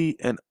Philly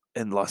and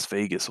Las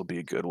Vegas will be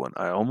a good one.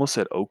 I almost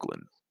said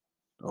Oakland.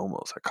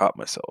 Almost. I caught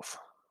myself.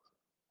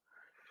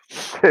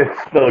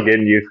 It's still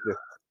getting used to.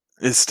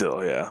 It's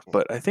still, yeah,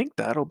 but I think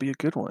that'll be a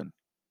good one.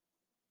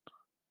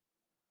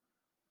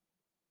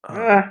 Um,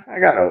 I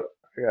got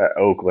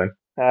Oakland.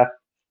 I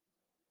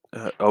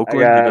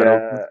Oakland, you got got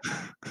Oakland.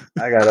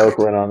 I got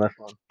Oakland on this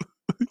one.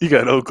 You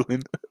got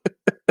Oakland.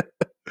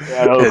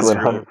 Yeah, in as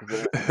Oakland, you're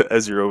 100%.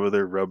 as you're over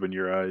there rubbing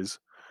your eyes.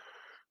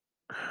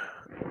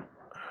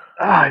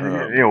 Ah, you need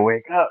Um, to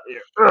wake up.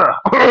 Ugh.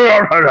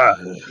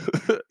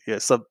 yeah,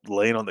 stop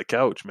laying on the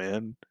couch,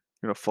 man.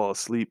 You're gonna fall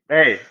asleep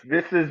Hey,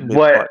 this is mid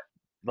what pot.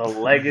 the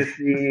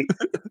legacy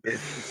is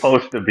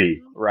supposed to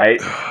be, right?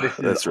 This is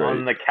That's right.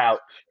 on the couch.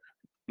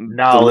 The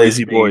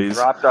Knowledge being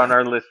dropped on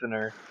our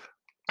listener.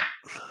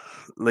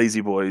 lazy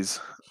boys,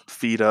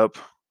 feet up,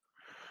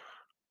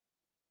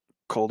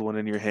 cold one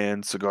in your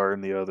hand, cigar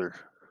in the other.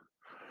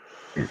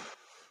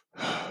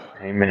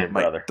 Amen,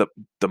 Mike, brother.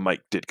 the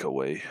Mike Ditka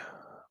way.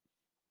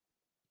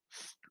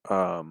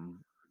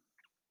 Um,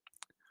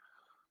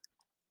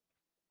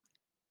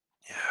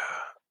 yeah,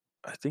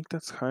 I think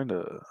that's kind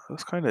of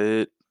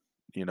it.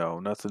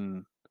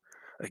 Nothing.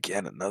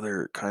 Again,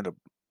 another kind of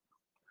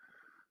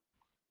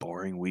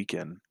boring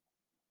weekend.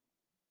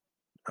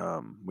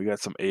 We got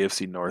some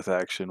AFC North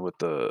action with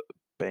the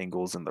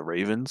Bengals and the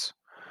Ravens.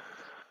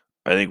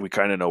 I think we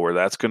kind of know where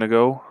that's going to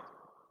go.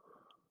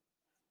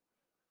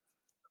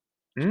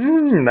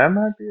 That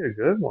might be a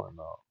good one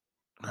though.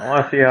 I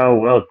want to see how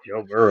well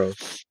Joe Burrow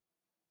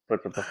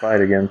puts up a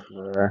fight against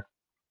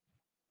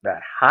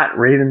that hot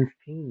Ravens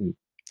team.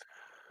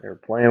 They're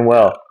playing Yeah,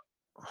 well,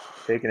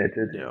 taking it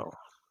to the you team. know,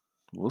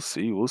 we'll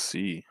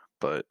see.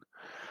 But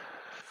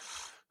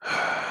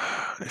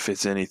if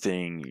it's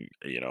anything,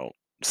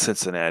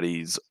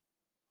 Cincinnati's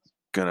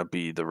gonna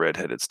be the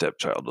redheaded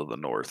stepchild of the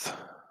North.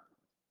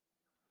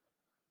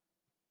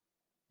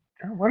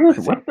 I think.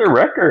 What's their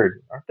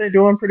record? Aren't they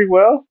doing pretty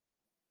well?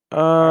 I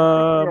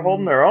think they're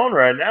holding Um. their own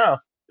right now.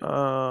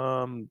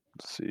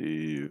 Let's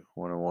see.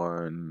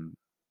 1-1,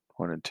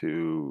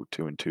 1-2,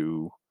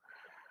 2-2,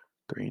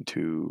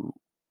 3-2,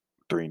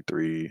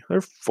 3-3.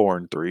 They're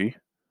 4-3.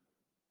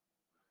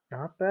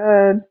 Not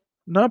bad.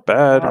 Not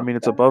bad. I Not mean,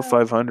 it's above bad.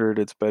 500.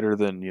 It's better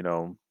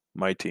than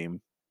my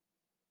team,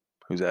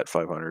 who's at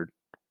 500.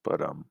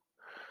 But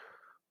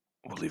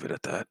we'll leave it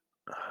at that.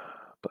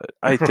 But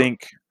I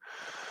think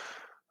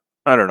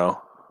I don't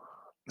know.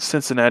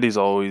 Cincinnati's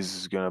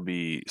always gonna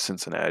be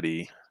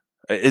Cincinnati.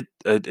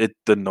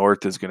 The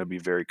North is gonna be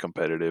very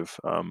competitive.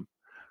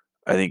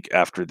 I think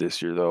after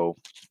this year, though,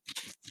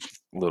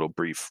 little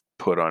brief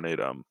put on it.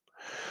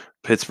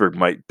 Pittsburgh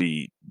might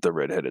be the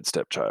redheaded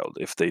stepchild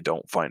if they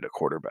don't find a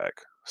quarterback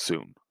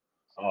soon.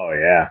 Oh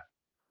yeah,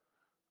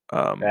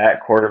 Um,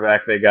 that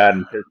quarterback they got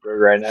in Pittsburgh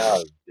right now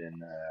has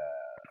been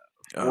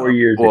 4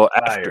 years well,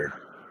 expired.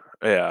 after,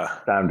 yeah,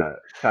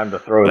 Time to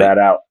throw like that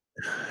out.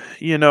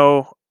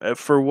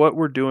 for what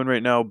we're doing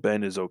right now,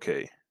 Ben is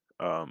okay.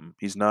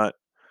 He's not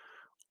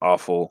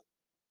awful,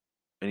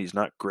 and he's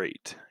not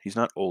great. He's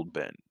not old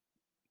Ben.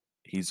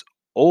 He's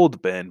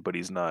old Ben, but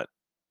he's not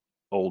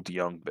old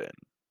young Ben.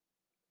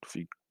 If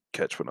you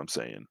catch what I'm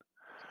saying.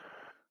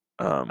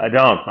 I Um,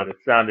 don't, but it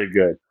sounded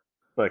good.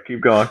 But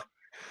keep going.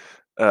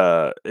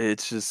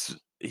 it's just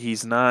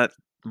he's not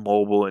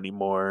mobile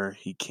anymore.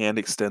 He can't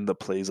extend the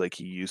plays like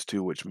he used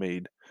to, which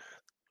made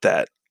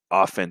that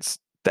offense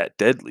that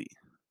deadly.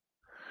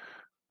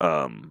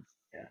 Um,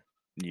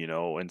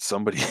 Yeah. and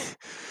somebody,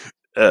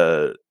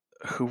 uh,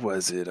 who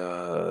was it?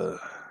 The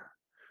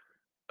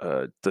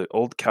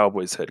old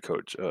Cowboys head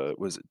coach,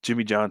 was it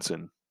Jimmy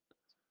Johnson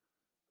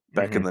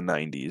back in Hmm. the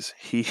 '90s?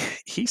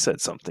 He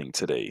said something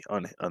today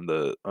on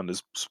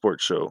his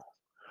sports show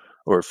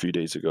or a few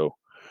days ago.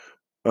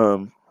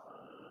 Um,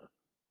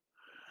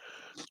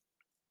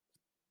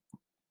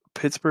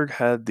 Pittsburgh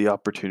had the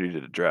opportunity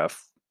to draft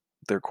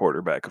their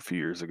quarterback a few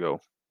years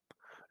ago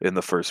in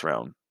the first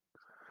round.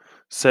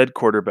 Said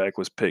quarterback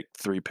was picked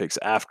 3 picks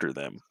after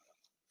them.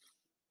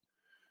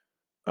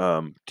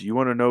 Do you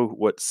want to know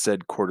what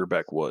said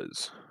quarterback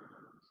was?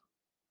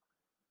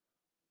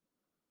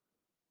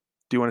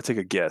 Do you want to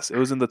take a guess? It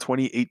was in the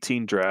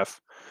 2018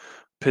 draft.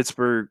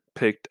 Pittsburgh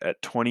picked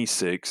at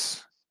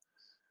 26.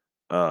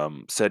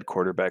 Said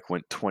quarterback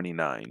went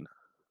 29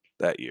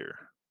 that year.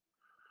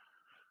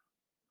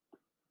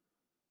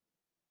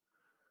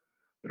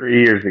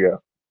 3 years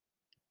ago.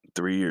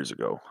 3 years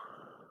ago.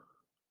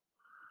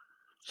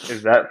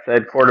 Is that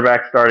said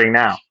quarterback starting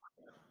now?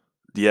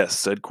 Yes,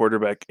 said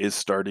quarterback is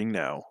starting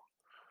now.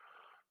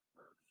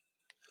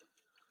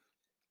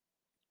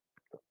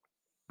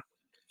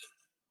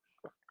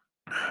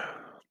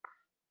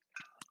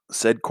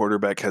 Said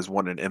quarterback has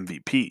won an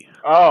MVP.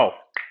 Oh,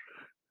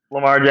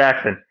 Lamar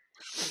Jackson.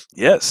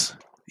 Yes,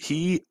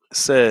 he That's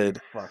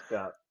said fucked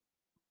up.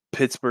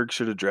 Pittsburgh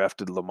should have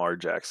drafted Lamar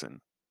Jackson.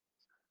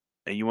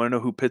 And you want to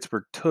know who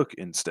Pittsburgh took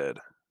instead?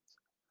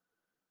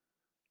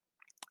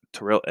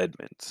 Terrell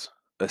Edmonds,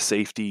 a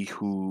safety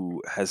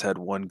who has had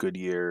one good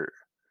year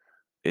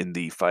in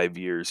the 5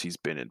 years he's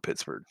been in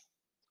Pittsburgh.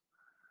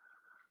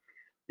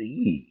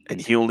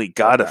 And he only That's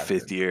got a not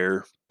fifth good.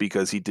 year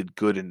because he did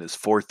good in his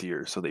 4th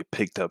year, so they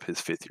picked up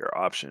his 5th-year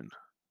option.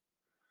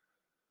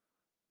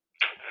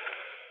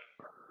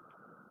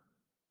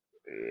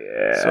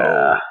 Yeah,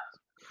 So,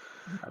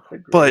 that's a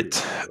great but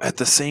at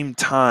the evaluation. same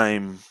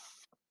time,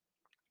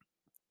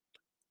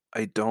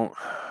 I don't,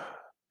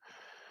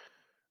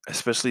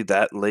 especially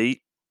that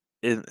late.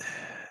 It,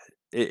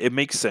 it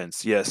makes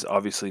sense. Yes,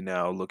 obviously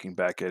now looking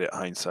back at it,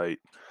 hindsight,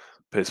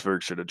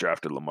 Pittsburgh should have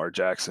drafted Lamar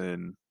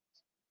Jackson.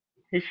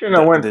 He shouldn't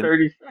have went Then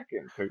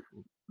 32nd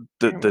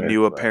to begin the with,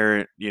 new but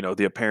apparent,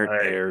 the apparent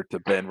like, heir to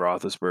Ben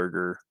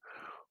Roethlisberger.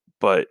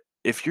 But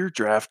if you're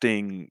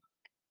drafting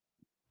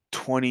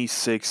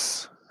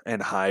 26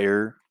 and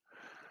higher,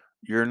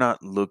 you're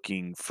not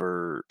looking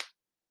for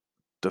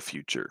the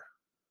future.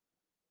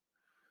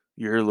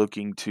 You're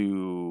looking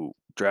to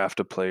draft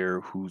a player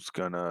who's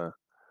gonna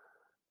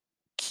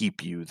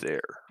keep you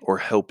there or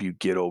help you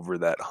get over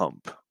that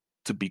hump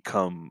to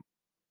become,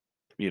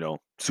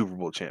 Super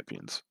Bowl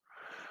champions.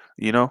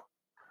 You know?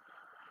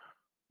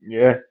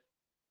 yeah,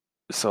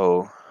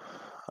 So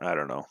I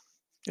don't know.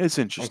 It's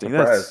I'm interesting.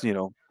 surprised That's,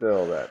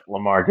 still that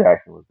Lamar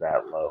Jackson was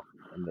that low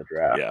in the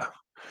draft. yeah,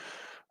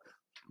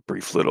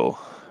 brief little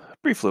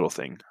brief little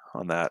thing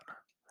on that.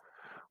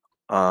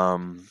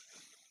 Um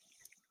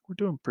we're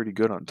doing pretty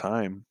good on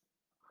time.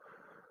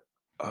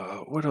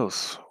 What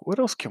else? What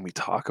else can we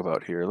talk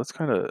about here? Let's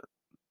kind of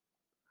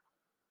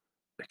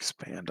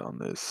expand on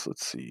this.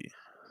 Let's see.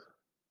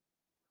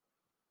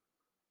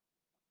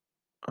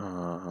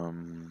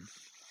 Um,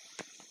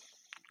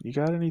 you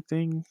got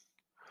anything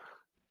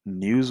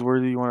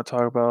newsworthy you want to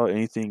talk about?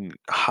 Anything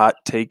hot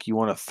take you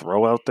want to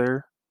throw out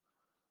there?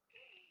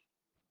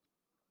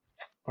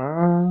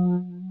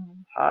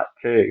 Hot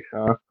takes,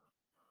 huh?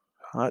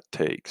 Hot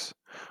takes.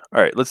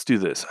 All right, let's do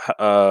this.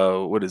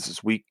 What is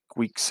this? Week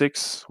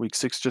 6? Week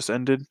 6 just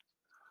ended?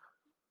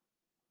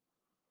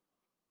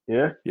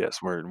 Yeah.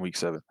 Yes, we're in week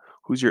 7.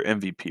 Who's your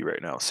MVP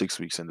right now, 6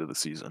 weeks into the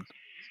season?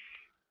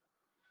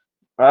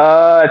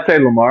 I'd say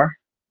Lamar.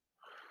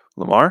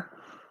 Lamar?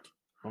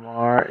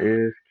 Lamar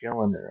is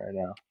killing it right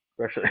now,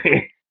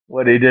 especially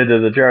what he did to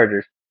the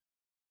Chargers.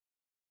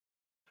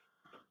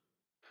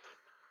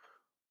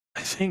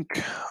 I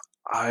think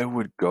I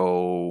would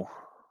go.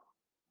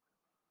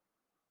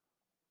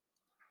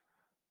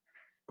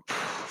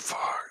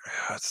 Fuck,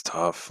 yeah, it's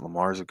tough.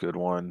 Lamar's a good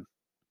one.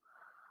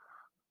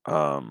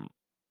 Um,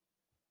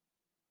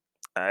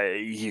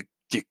 you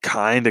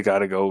kind of got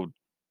to go.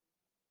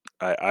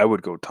 I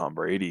would go Tom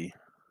Brady.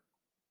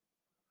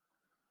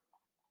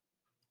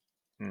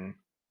 Hmm.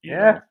 You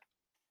Yeah, know,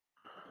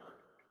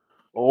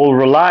 old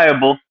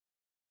reliable.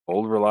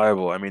 old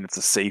reliable. I mean, it's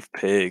a safe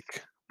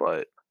pick,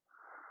 but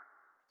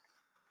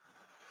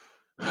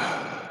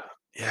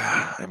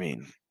yeah, I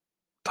mean,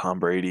 Tom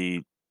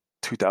Brady,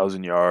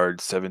 2,000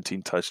 yards,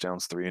 17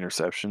 touchdowns, 3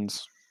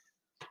 interceptions.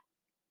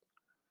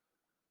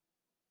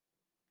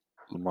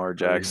 Lamar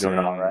So he's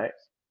doing all Jackson, right.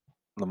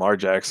 Lamar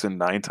Jackson,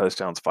 9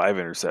 touchdowns, 5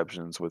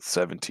 interceptions with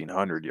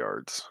 1,700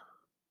 yards.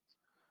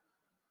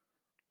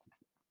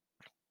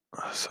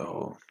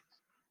 So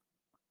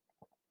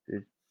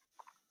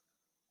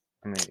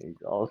I mean,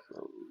 he's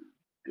also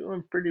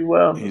doing pretty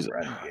well in the he's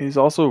run he's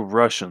game. also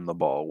rushing the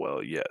ball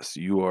well. Yes,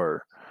 you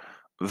are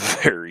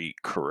very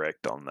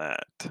correct on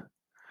that.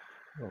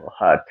 A little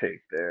hot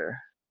take there.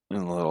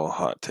 And a little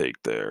hot take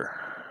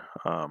there.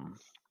 Um,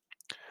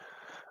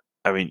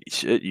 I mean,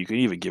 shit, you can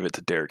even give it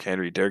to Derrick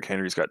Henry. Derrick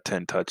Henry's got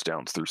 10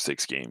 touchdowns through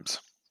 6 games.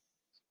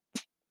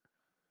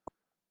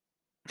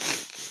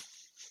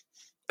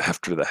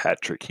 After the hat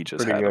trick he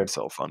just Pretty had good.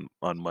 himself on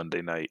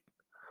Monday night.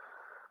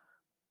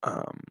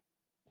 Um,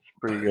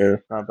 Pretty but good.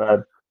 It's not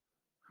bad.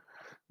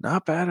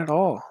 not bad at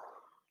all.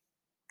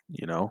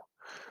 You know?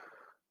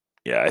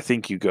 Yeah, I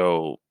think you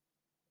go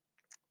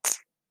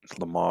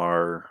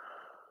Lamar.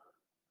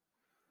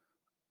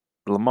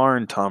 Lamar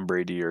and Tom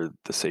Brady are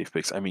the safe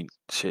picks. I mean,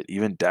 shit,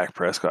 even Dak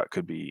Prescott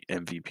could be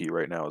MVP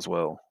right now as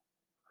well.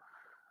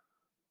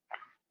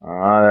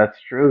 That's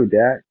true.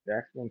 Dak's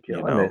been You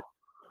killing it. know?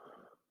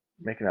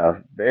 Making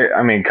a very,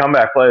 I mean,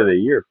 comeback play of the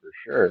year for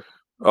sure.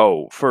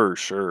 Oh, for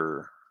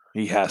sure.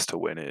 He has to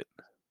win it.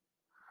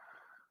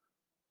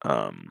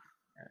 Um,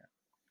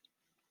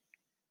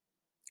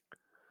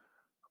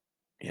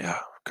 yeah,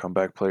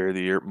 comeback player of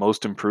the year.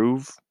 Most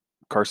improved,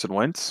 Carson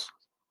Wentz.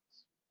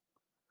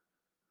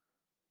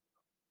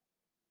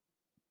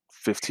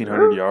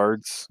 1,500 Sure.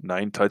 yards,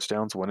 9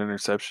 touchdowns, 1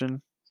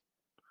 interception.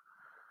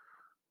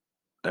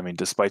 I mean,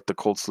 despite the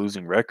Colts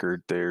losing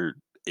record, they're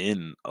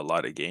in a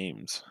lot of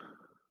games.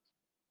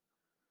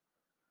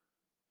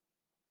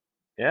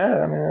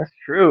 Yeah, I mean that's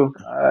true.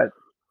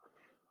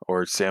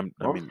 Or Sam,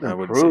 I Most mean, I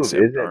wouldn't say improved,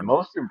 Sam is it Darnold.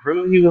 most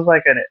improved? He was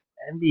like an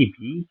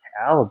MVP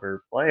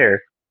caliber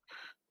player.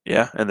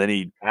 Yeah, and then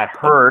he Got uh,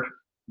 hurt.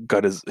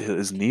 got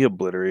his knee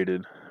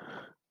obliterated.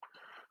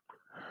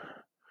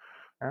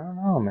 I don't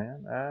know,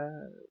 man.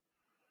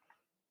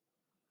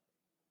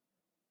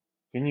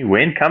 Can you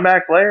win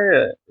comeback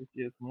player?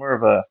 It's more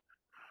of a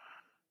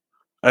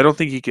I don't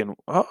think he can.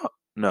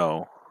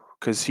 No,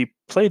 because he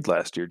played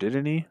last year,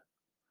 didn't he?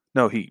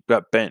 No, he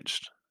got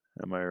benched.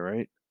 Am I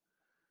right?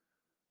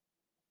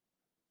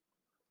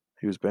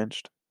 He was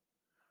benched.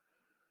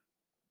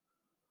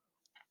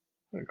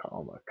 I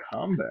call him a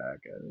comeback.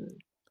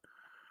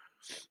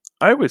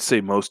 I would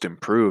say most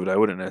improved. I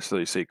wouldn't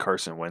necessarily say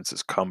Carson Wentz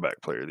is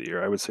comeback player of the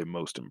year. I would say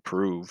most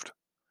improved.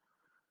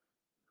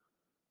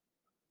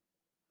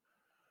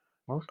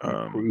 Most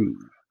Um,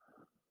 improved.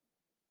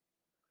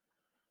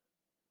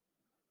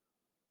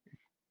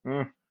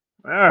 Hmm.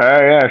 All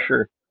right, yeah,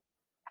 sure.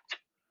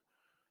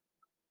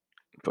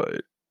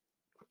 But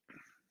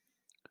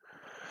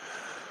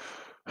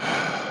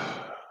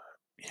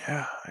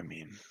yeah, I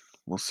mean,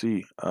 we'll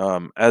see.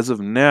 As of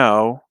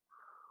now,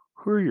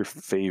 who are your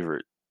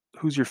favorite?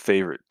 Who's your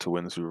favorite to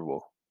win the Super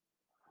Bowl?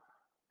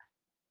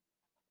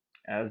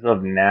 As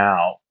of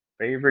now,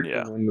 favorite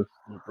to Yeah. win the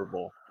Super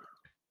Bowl.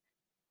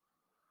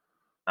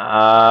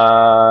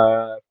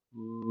 Uh,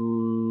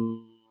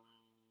 mm,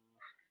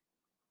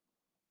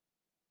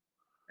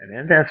 an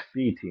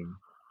NFC team.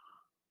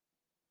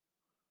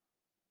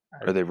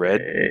 Are I'd they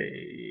red?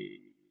 say,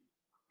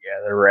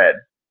 yeah, they're red.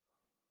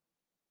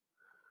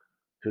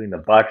 Between the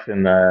Bucks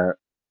and the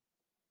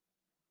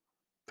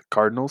The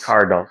Cardinals?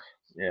 Cardinals.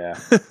 Yeah.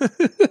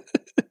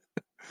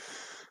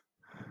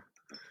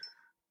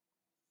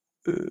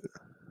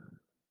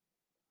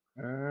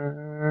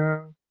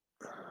 Uh,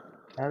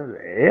 out of the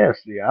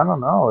AFC, I don't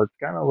know. It's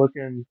kind of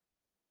looking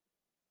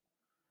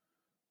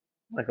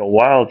like a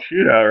wild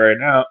shootout right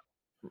now.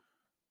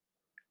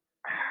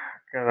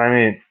 Because I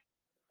mean,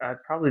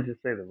 I'd probably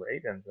just say the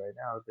Ravens right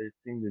now. They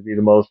seem to be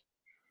the most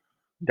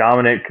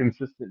dominant,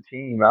 consistent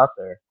team out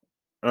there.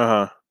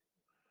 Uh-huh.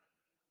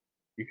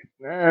 You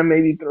could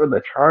maybe throw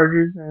the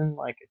Chargers in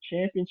like a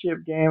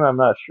championship game. I'm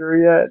not sure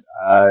yet.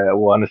 I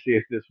want to see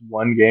if this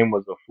one game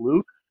was a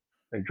fluke.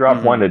 They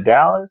dropped one Mhm. to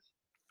Dallas.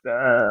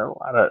 A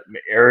lot of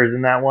errors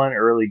in that one.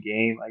 Early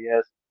game, I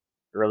guess.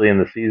 Early in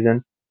the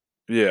season.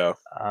 Yeah.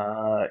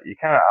 You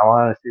kind of I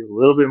want to see a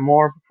little bit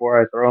more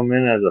before I throw them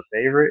in as a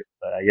favorite.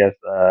 But I guess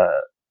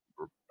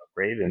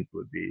Ravens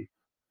would be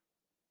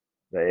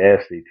the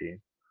AFC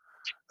team.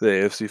 The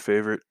AFC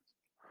favorite?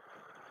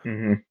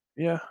 Hmm.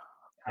 Yeah.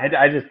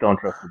 I just don't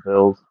trust the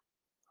Bills.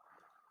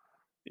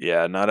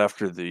 Yeah, not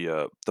after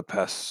the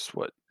past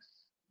what?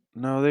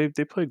 No,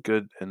 they played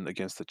good in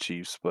against the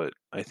Chiefs, but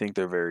I think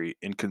they're very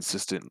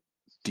inconsistent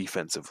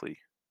defensively.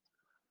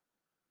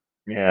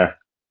 Yeah,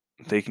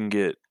 They can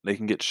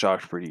get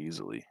shocked pretty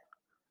easily.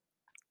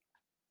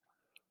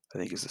 I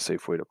think is a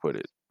safe way to put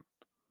it.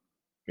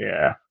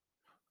 yeah.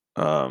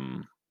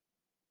 Um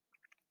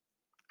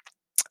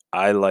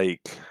I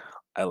like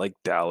I like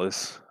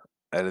Dallas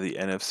out of the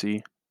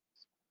NFC.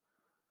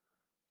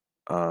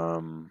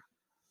 Um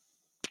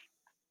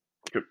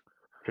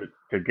To,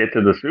 to get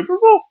to the Super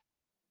Bowl,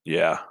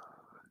 yeah.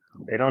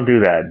 they don't do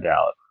that in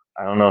Dallas.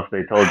 I don't know if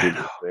they told I you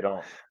know. this. They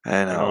don't.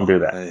 I They don't know. do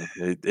that.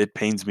 It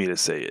pains me to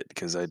say it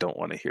because I don't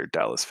want to hear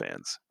Dallas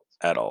fans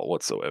at all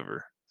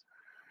whatsoever.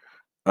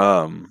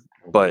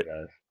 Nobody But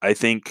does. I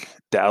think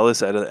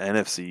Dallas out of the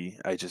NFC,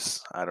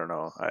 I don't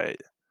know. I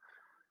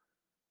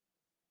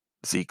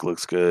Zeke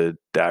looks good.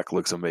 Dak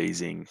looks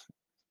amazing.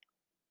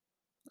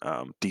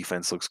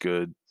 Defense looks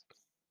good.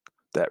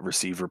 That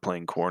receiver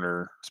playing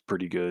corner is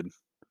pretty good. It's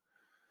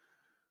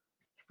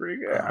pretty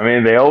good. I Um,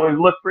 mean, they always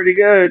look pretty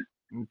good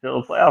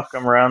until the playoffs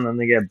come around, then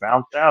they get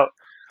bounced out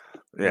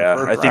in the yeah,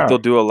 first I think they'll round.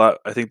 do a lot.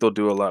 I think they'll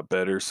do a lot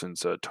better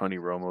since Tony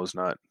Romo's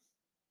not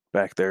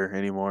back there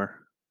anymore.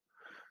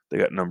 They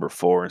got number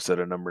 4 instead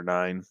of number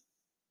 9.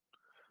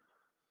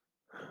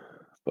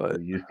 Who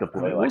But used to I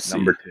play mean, we'll like see.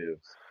 number two,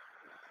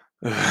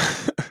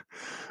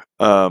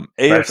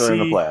 especially in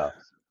the AFC, playoffs.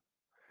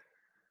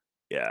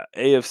 yeah,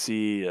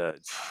 AFC.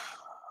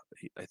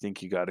 I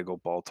think you got to go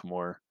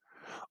Baltimore.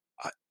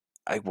 I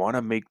I want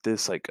to make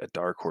this like a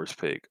dark horse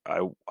pick.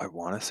 I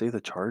want to say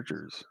the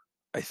Chargers.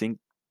 I think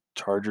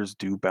Chargers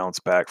do bounce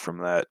back from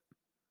that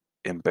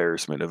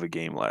embarrassment of a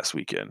game last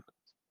weekend.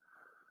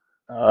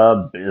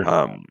 Abysmal.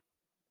 Um,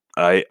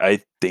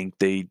 I think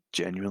they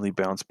genuinely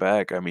bounce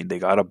back. I mean, they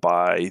got a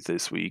bye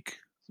this week,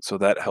 so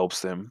that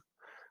helps them.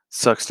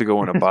 Sucks to go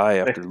on a bye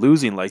after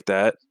losing like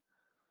that,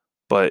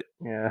 but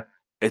Yeah,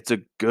 it's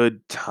a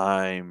good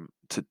time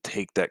to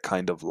take that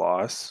kind of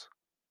loss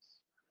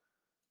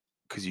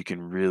because you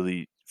can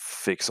really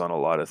fix on a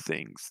lot of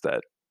things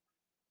that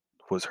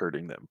was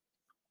hurting them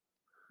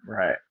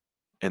right.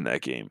 in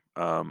that game.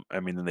 I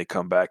mean, then they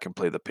come back and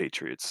play the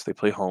Patriots. They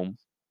play home,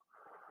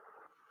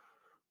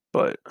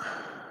 but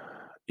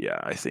yeah,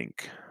 I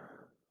think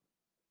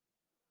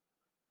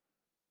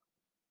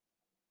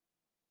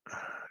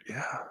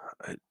yeah,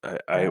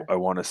 Yeah. I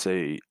want to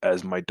say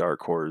as my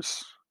dark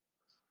horse,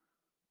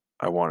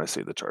 I want to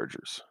say the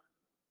Chargers.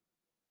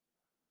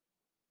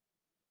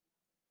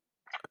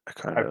 I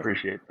I kind of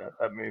appreciate that.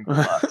 That means a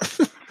lot.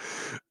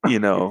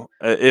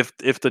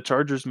 if the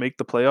Chargers make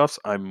the playoffs,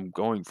 I'm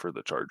going for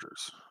the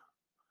Chargers.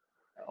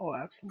 Oh,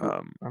 absolutely.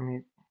 Um, I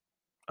mean,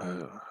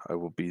 I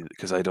will be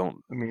because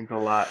it means a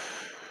lot.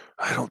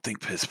 I don't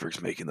think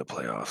Pittsburgh's making the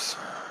playoffs.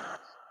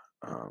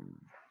 Um,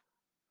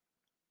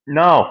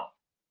 No,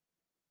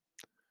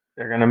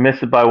 they're gonna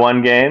miss it by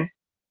one game.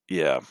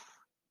 yeah,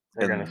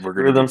 They're gonna and we're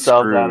gonna screw get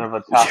themselves out screwed. of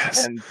a top Yes,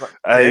 10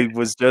 I pick.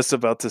 was just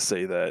about to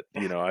say that.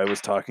 I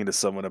was talking to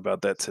someone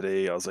about that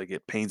today. I was like,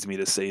 it pains me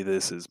to say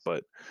this,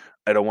 but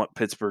I don't want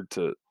Pittsburgh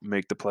to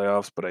make the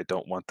playoffs, but I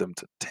don't want them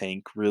to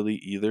tank really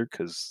either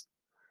because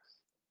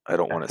I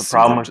don't want That's to the see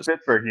problem them with just.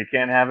 Pittsburgh. You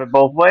can't have it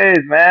both ways,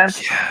 man.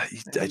 Yeah,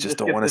 I You just just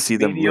don't get want to this see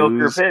them mediocre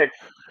lose. pick.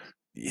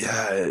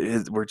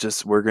 Yeah,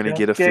 we're gonna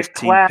get Just a get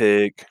 15 clapped.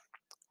 pick.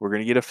 We're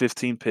gonna get a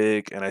 15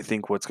 pick, and I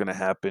think what's gonna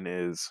happen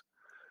is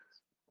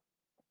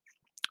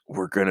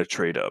we're gonna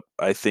trade up.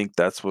 I think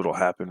that's what'll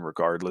happen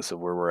regardless of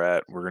where we're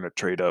at. We're gonna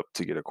trade up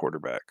to get a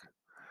quarterback.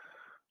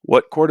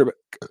 What quarterback?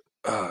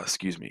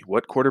 Excuse me.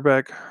 What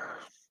quarterback?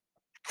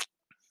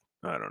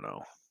 I don't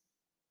know.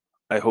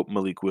 I hope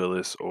Malik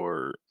Willis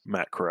or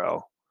Matt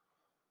Corral.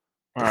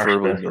 Or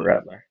Preferably Spencer Malik.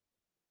 Rattler.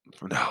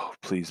 No,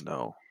 please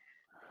no.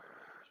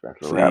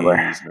 Spencer Rattler.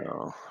 Please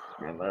no.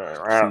 Spencer Please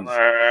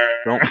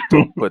Rattler.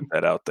 don't put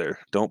that out there.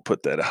 Don't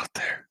put that out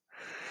there.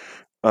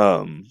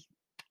 Um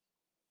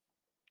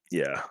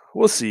yeah,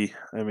 we'll see.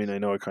 I mean, I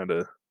know I kind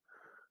of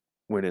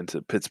went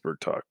into Pittsburgh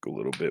talk a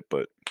little bit,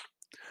 but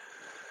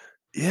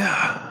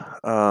yeah,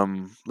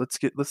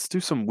 let's do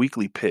some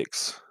weekly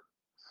picks.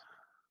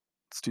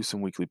 Let's do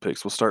some weekly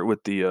picks. We'll start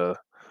with the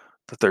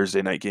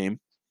Thursday night game.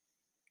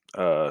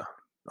 Uh,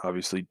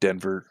 Obviously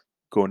Denver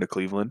going to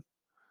Cleveland.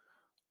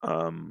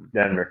 Um,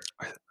 Denver.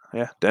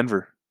 yeah,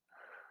 Denver.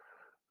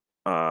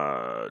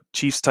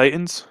 Chiefs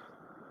Titans.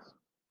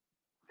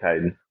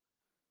 Titans.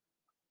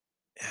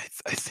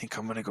 I think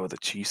I'm gonna go with the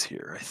Chiefs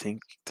here. I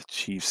think the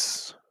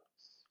Chiefs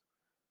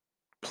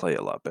play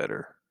a lot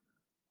better.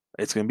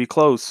 It's gonna be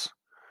close,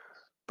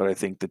 but I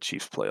think the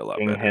Chiefs play a lot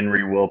King better.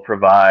 Henry will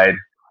provide.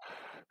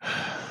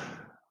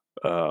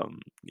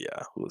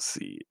 Yeah, we'll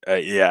see.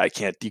 Yeah, I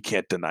can't. You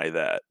can't deny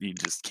that. You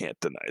just can't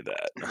deny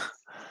that.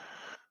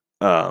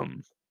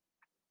 Um,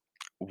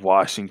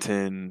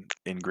 Washington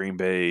in Green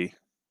Bay.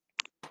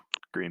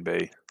 Green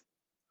Bay.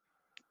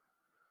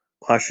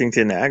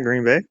 Washington at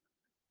Green Bay.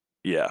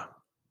 Yeah.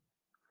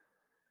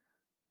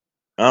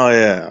 Oh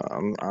yeah, I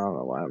don't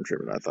know why I'm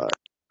tripping. I thought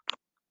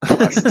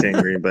Washington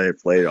Green Bay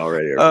played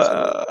already or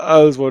something. I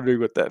was wondering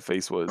what that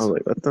face I was was.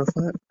 like, what the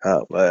fuck?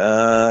 Oh,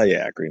 but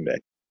yeah, Green Bay.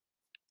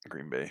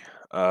 Green Bay.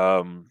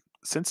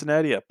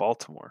 Cincinnati at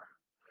Baltimore.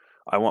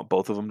 I want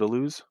both of them to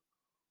lose.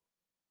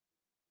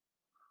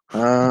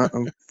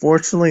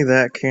 Unfortunately,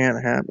 that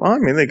can't happen. Well, I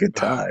mean, they could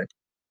tie,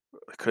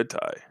 It could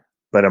tie.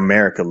 but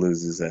America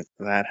loses it.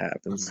 That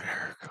happens.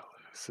 America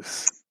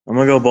loses. I'm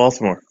gonna go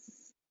Baltimore.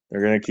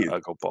 They're gonna keep I'll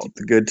go keep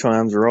the good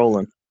times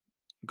rolling.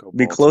 Go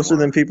Be closer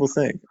than Baltimore. people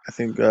think. I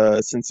think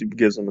Cincy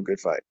gives them a good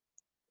fight.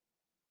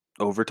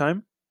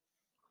 Overtime.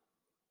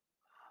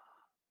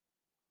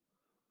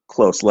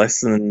 Close, less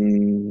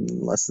than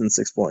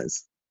 6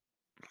 points.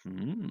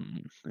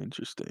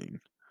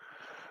 Interesting.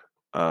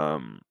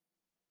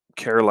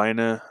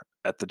 Carolina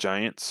at the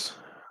Giants.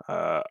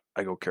 I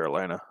go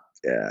Carolina.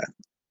 Yeah,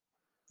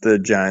 the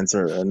Giants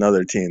are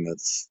another team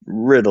that's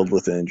riddled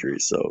with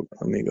injuries, so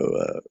let me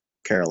go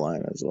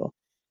Carolina as well.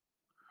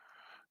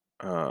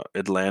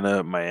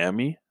 Atlanta,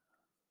 Miami.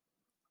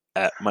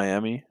 At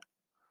Miami.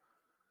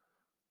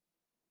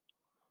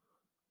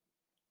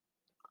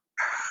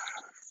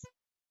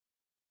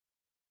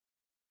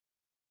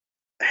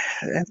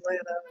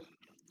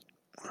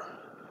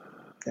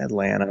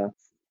 Atlanta.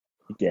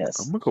 Yes.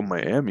 I'm gonna go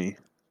Miami.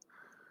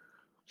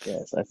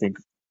 Yes, I think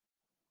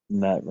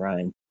Matt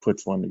Ryan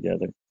puts one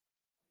together.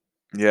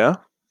 Yeah,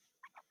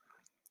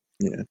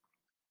 Yeah.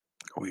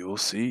 we will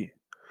see.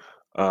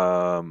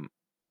 The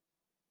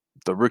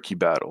rookie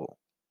battle: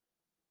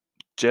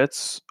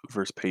 Jets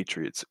versus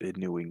Patriots in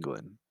New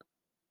England.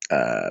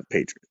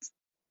 Patriots.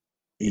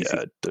 Easy.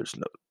 Yeah, there's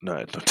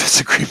no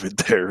disagreement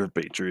there.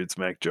 Patriots.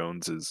 Mac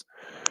Jones is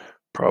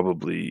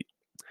probably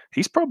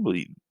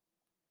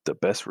the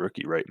best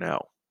rookie right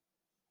now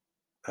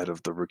out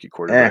of the rookie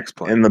quarterbacks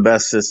playing. In the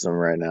best system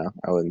right now.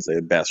 I wouldn't say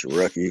best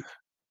rookie.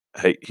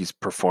 Hey, he's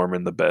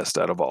performing the best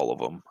out of all of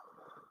them.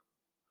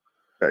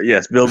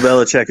 Yes, Bill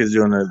Belichick is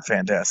doing a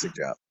fantastic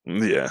job.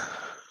 Yeah,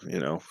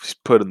 he's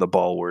putting the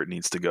ball where it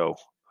needs to go.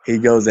 He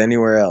goes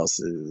anywhere else.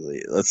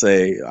 Let's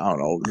say, I don't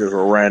know, just a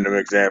random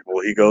example.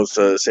 He goes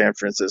to San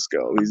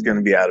Francisco. He's going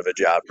to be out of a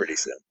job pretty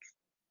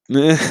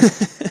soon.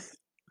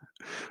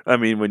 I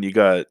mean, when you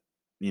got,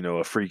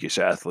 a freakish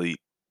athlete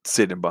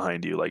sitting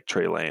behind you like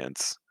Trey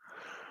Lance,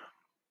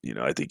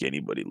 I think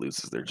anybody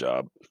loses their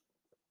job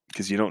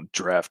because you don't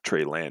draft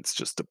Trey Lance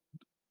just to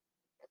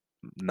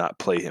not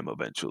play him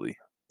eventually.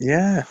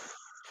 Yeah.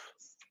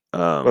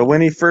 But when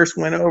he first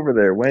went over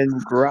there, when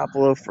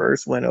Garoppolo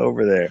first went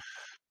over there,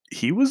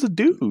 he was a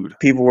dude.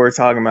 People were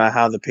talking about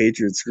how the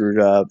Patriots screwed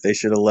up. They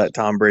should have let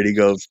Tom Brady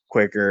go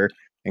quicker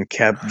and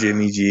kept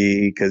Jimmy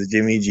G because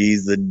Jimmy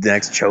G's the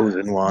next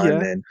chosen one, Yeah.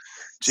 and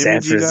Jimmy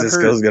San G got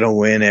Francisco's hurt. gonna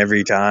win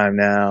every time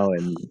now.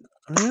 And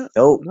Yeah.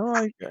 nope. No,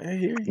 I hear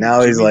you.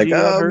 Now he's Jimmy like, G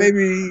got oh, hurt.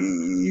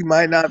 maybe he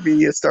might not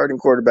be a starting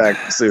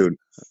quarterback soon.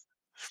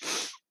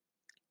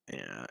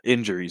 Yeah,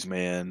 injuries,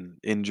 man.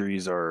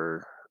 Injuries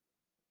are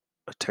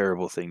a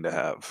terrible thing to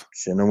have.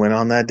 Shouldn't have went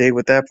on that date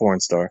with that porn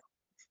star.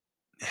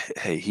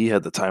 Hey, he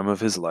had the time of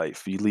his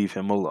life. You leave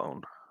him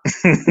alone.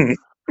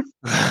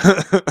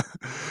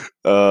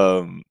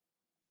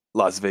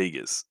 Las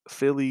Vegas.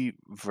 Philly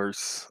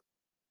versus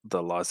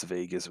the Las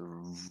Vegas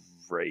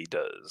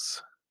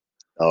Raiders.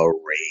 Oh,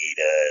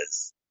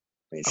 Raiders.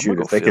 I mean, I'm shoot,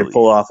 gonna if go they could Philly.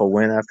 pull off a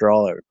win after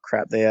all that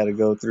crap they had to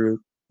go through,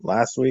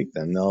 last week,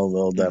 then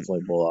they'll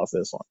definitely pull off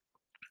this one.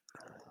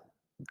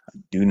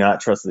 Do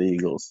not trust the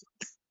Eagles.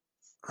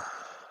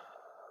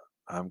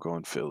 I'm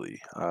going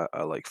Philly.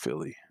 I like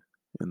Philly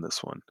in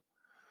this one.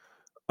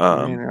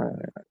 I mean,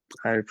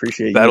 I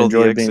appreciate you Battle of the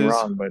enjoy being X's.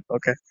 wrong, but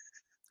okay.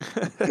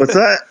 What's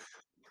that?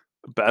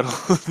 Battle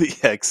of the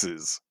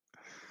X's.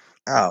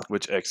 Oh,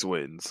 Which X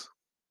wins?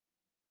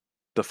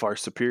 The far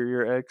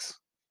superior X?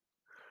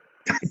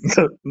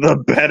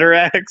 the better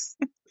X.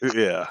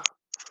 Yeah.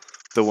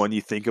 The one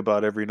you think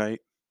about every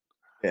night?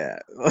 Yeah,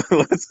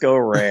 let's go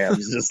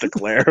Rams, just to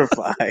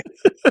clarify.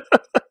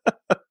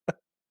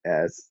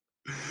 Yes.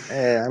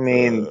 I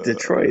mean,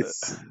 Detroit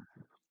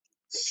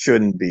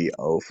shouldn't be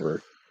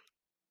over.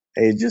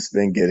 They've just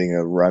been getting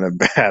a run of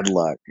bad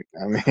luck.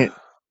 I mean,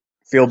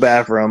 feel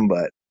bad for them,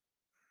 but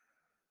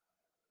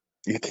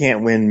you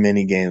can't win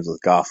many games with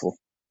Goffle.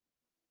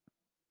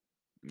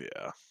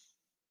 Yeah.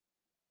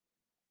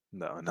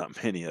 No,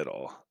 not many at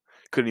all.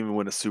 Couldn't even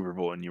win a Super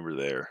Bowl and you were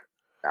there.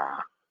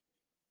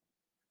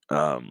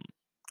 Nah.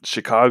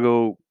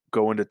 Chicago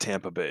going to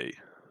Tampa Bay.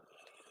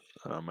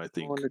 I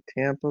think. Going to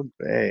Tampa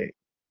Bay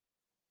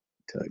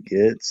to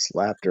get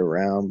slapped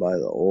around by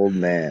the old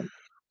man.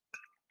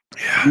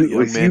 Yeah,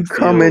 young If man you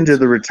come into Fields.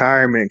 the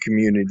retirement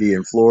community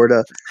in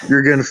Florida,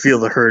 you're going to feel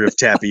the hurt of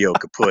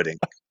tapioca pudding.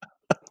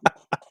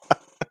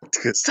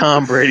 Because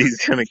Tom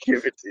Brady's going to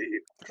give it to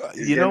you.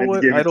 He's You going know to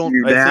what? give it to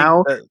you I think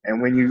now, that.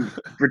 and when you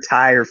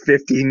retire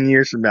 15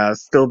 years from now, I'll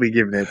still be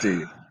giving it to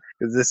you.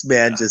 Because this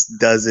man Yeah. just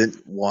doesn't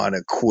want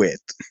to quit.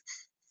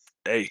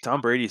 Hey,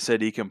 Tom Brady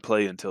said he can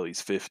play until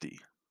he's 50,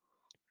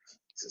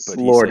 but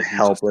he Lord said he just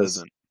help us.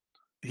 doesn't.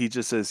 He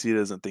just says he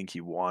doesn't think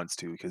he wants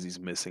to because he's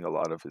missing a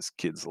lot of his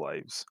kids'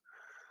 lives.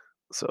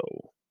 So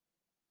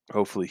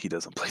hopefully he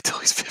doesn't play till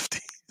he's 50.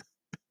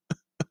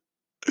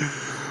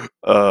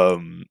 All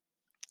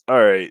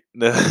right.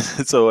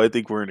 So I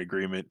think we're in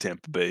agreement.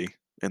 Tampa Bay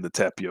and the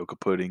tapioca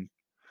pudding.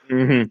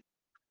 Mm-hmm.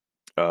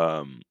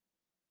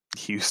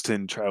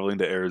 Houston traveling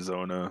to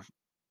Arizona.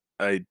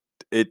 I'm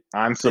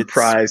I'm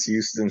surprised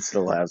Houston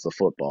still has a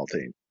football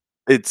team.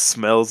 It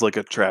smells like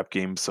a trap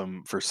game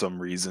for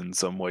some reason,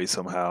 some way,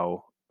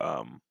 somehow.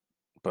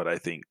 But I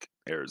think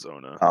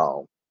Arizona.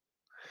 Oh.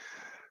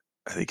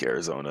 I think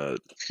Arizona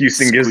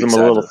Houston gives them squeaks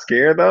a out little of.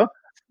 scare, though?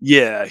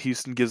 Yeah,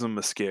 Houston gives them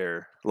a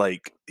scare.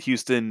 Like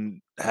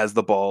Houston has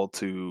the ball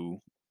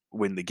to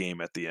win the game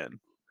at the end.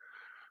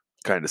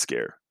 Kind of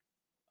scare.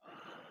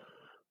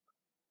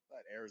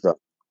 Arizona.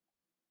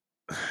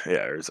 Yeah,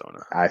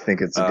 Arizona. I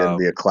think it's going to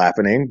be a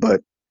clapping,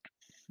 but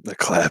The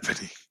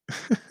clapping.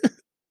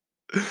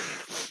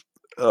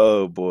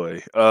 Oh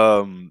boy.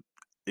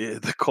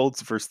 The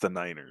Colts versus the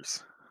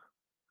Niners.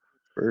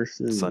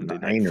 versus Sunday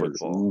Night Niners.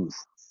 Football. Oof.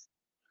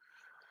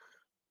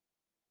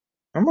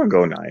 I'm going to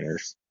go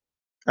Niners.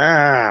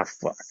 Ah,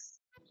 fuck.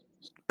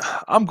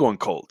 I'm going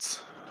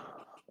Colts.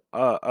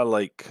 I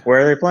like.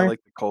 Where are they I playing?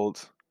 like the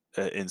Colts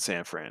in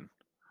San Fran.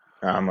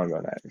 I'm going to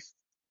go Niners.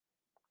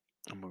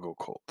 I'm gonna go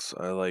Colts.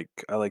 I like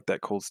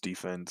that Colts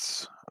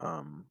defense.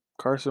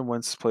 Carson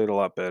Wentz played a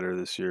lot better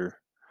this year.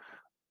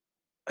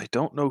 I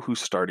don't know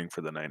who's starting for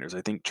the Niners.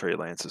 I think Trey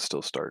Lance is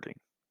still starting.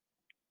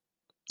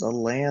 The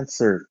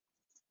Lancer.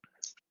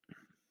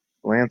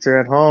 Lancer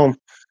at home.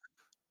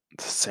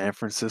 The San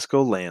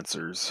Francisco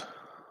Lancers.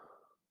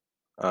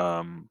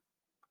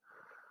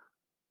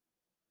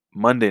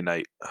 Monday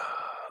night,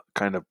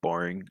 kind of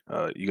boring.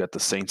 You got the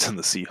Saints and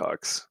the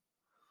Seahawks.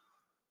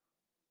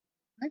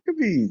 That could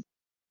be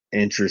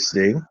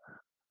interesting.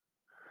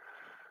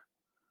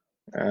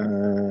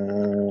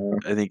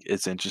 I think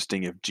it's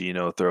interesting if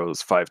Geno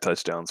throws 5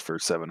 touchdowns for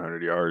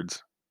 700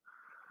 yards.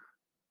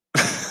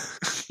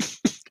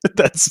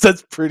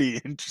 That's pretty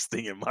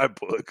interesting in my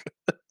book.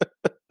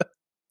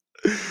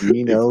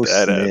 Geno If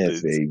that Smith,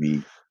 happens,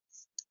 baby.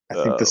 I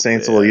think the oh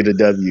Saints will man, eat a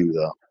W,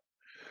 though.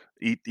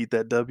 eat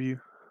that W.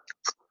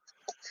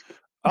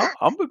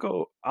 I'm gonna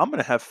go. I'm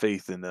gonna have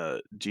faith in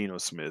Geno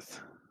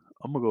Smith.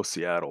 I'm gonna go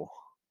Seattle.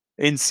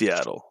 In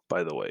Seattle,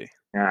 by the way,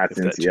 Ah, it's if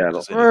in that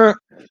Seattle. changes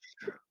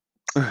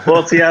anything.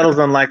 Well, Seattle's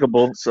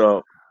unlikable,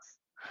 so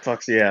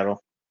fuck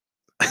Seattle.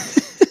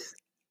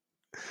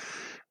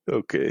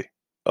 Okay.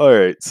 All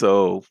right.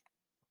 So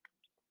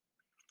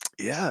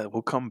yeah,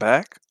 we'll come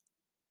back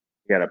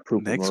You got a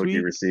poop next emoji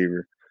week.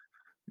 receiver.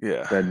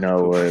 Yeah. Said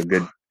know what a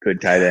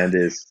good tight end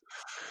is.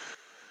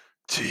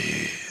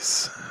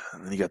 Jeez.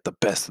 And then you got the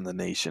best in the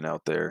nation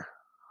out there.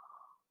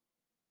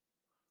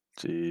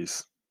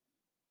 Jeez.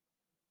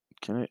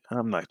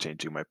 I'm not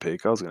changing my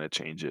pick. I was gonna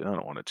change it. I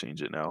don't want to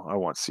change it now. I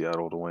want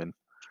Seattle to win.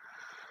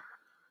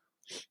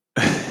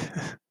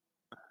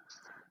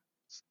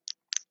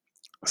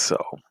 So,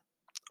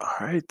 all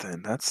right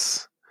then.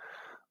 That's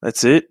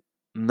it.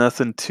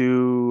 Nothing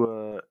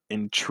too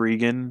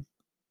intriguing,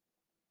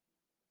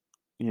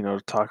 to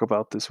talk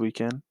about this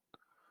weekend.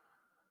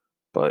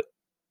 But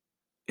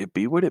it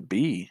be what it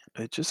be.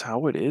 It's just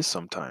how it is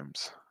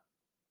sometimes.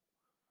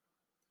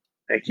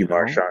 Thank you, You know?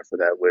 Marshawn, for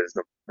that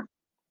wisdom.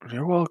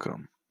 You're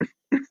welcome.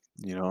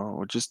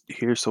 We're just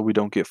here so we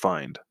don't get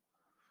fined.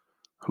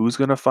 Who's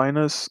gonna fine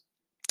us?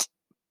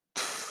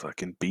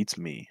 fucking beats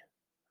me.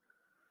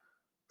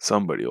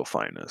 Somebody will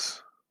find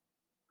us.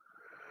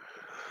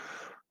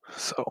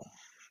 So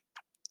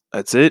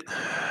that's it.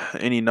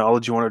 Any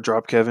knowledge you want to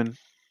drop, Kevin?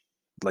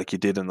 Like you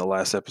did in the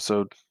last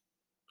episode?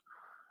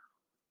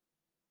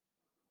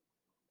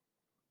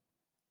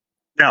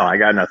 No, I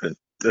got nothing.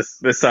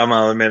 This time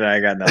I'll admit I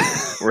got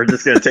nothing. We're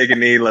just gonna take a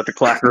knee, let the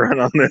clock run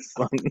on this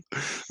one.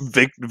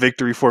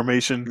 Victory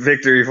formation.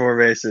 Victory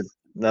formation.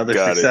 Another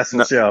Got it.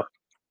 successful show.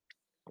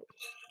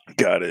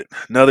 Got it.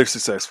 Another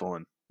successful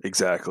one.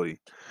 Exactly.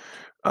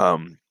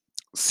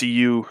 See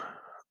you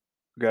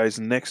guys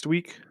next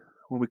week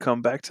when we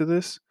come back to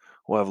this.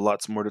 We'll have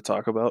lots more to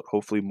talk about.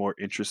 Hopefully, more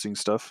interesting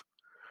stuff.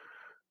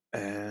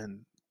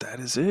 And that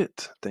is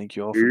it. Thank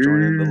you all for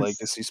joining the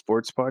Legacy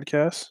Sports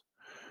Podcast.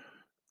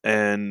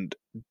 And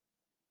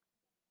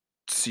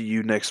see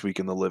you next week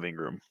in the living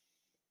room.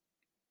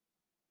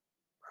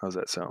 How's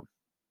that sound?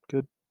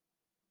 Good?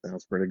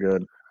 Sounds pretty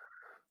good.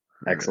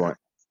 Excellent.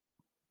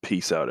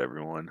 Peace out,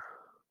 everyone.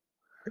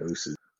 Deuces.